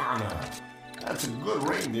Ivana. That's a good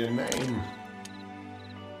reindeer name.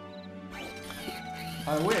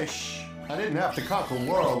 I wish I didn't have to conquer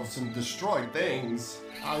worlds and destroy things.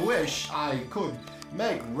 I wish I could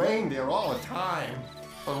make reindeer all the time.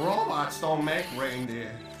 But robots don't make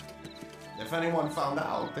reindeer. If anyone found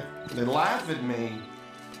out, they'd laugh at me.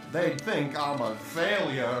 They'd think I'm a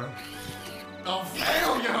failure. A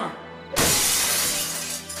failure!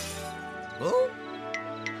 Who?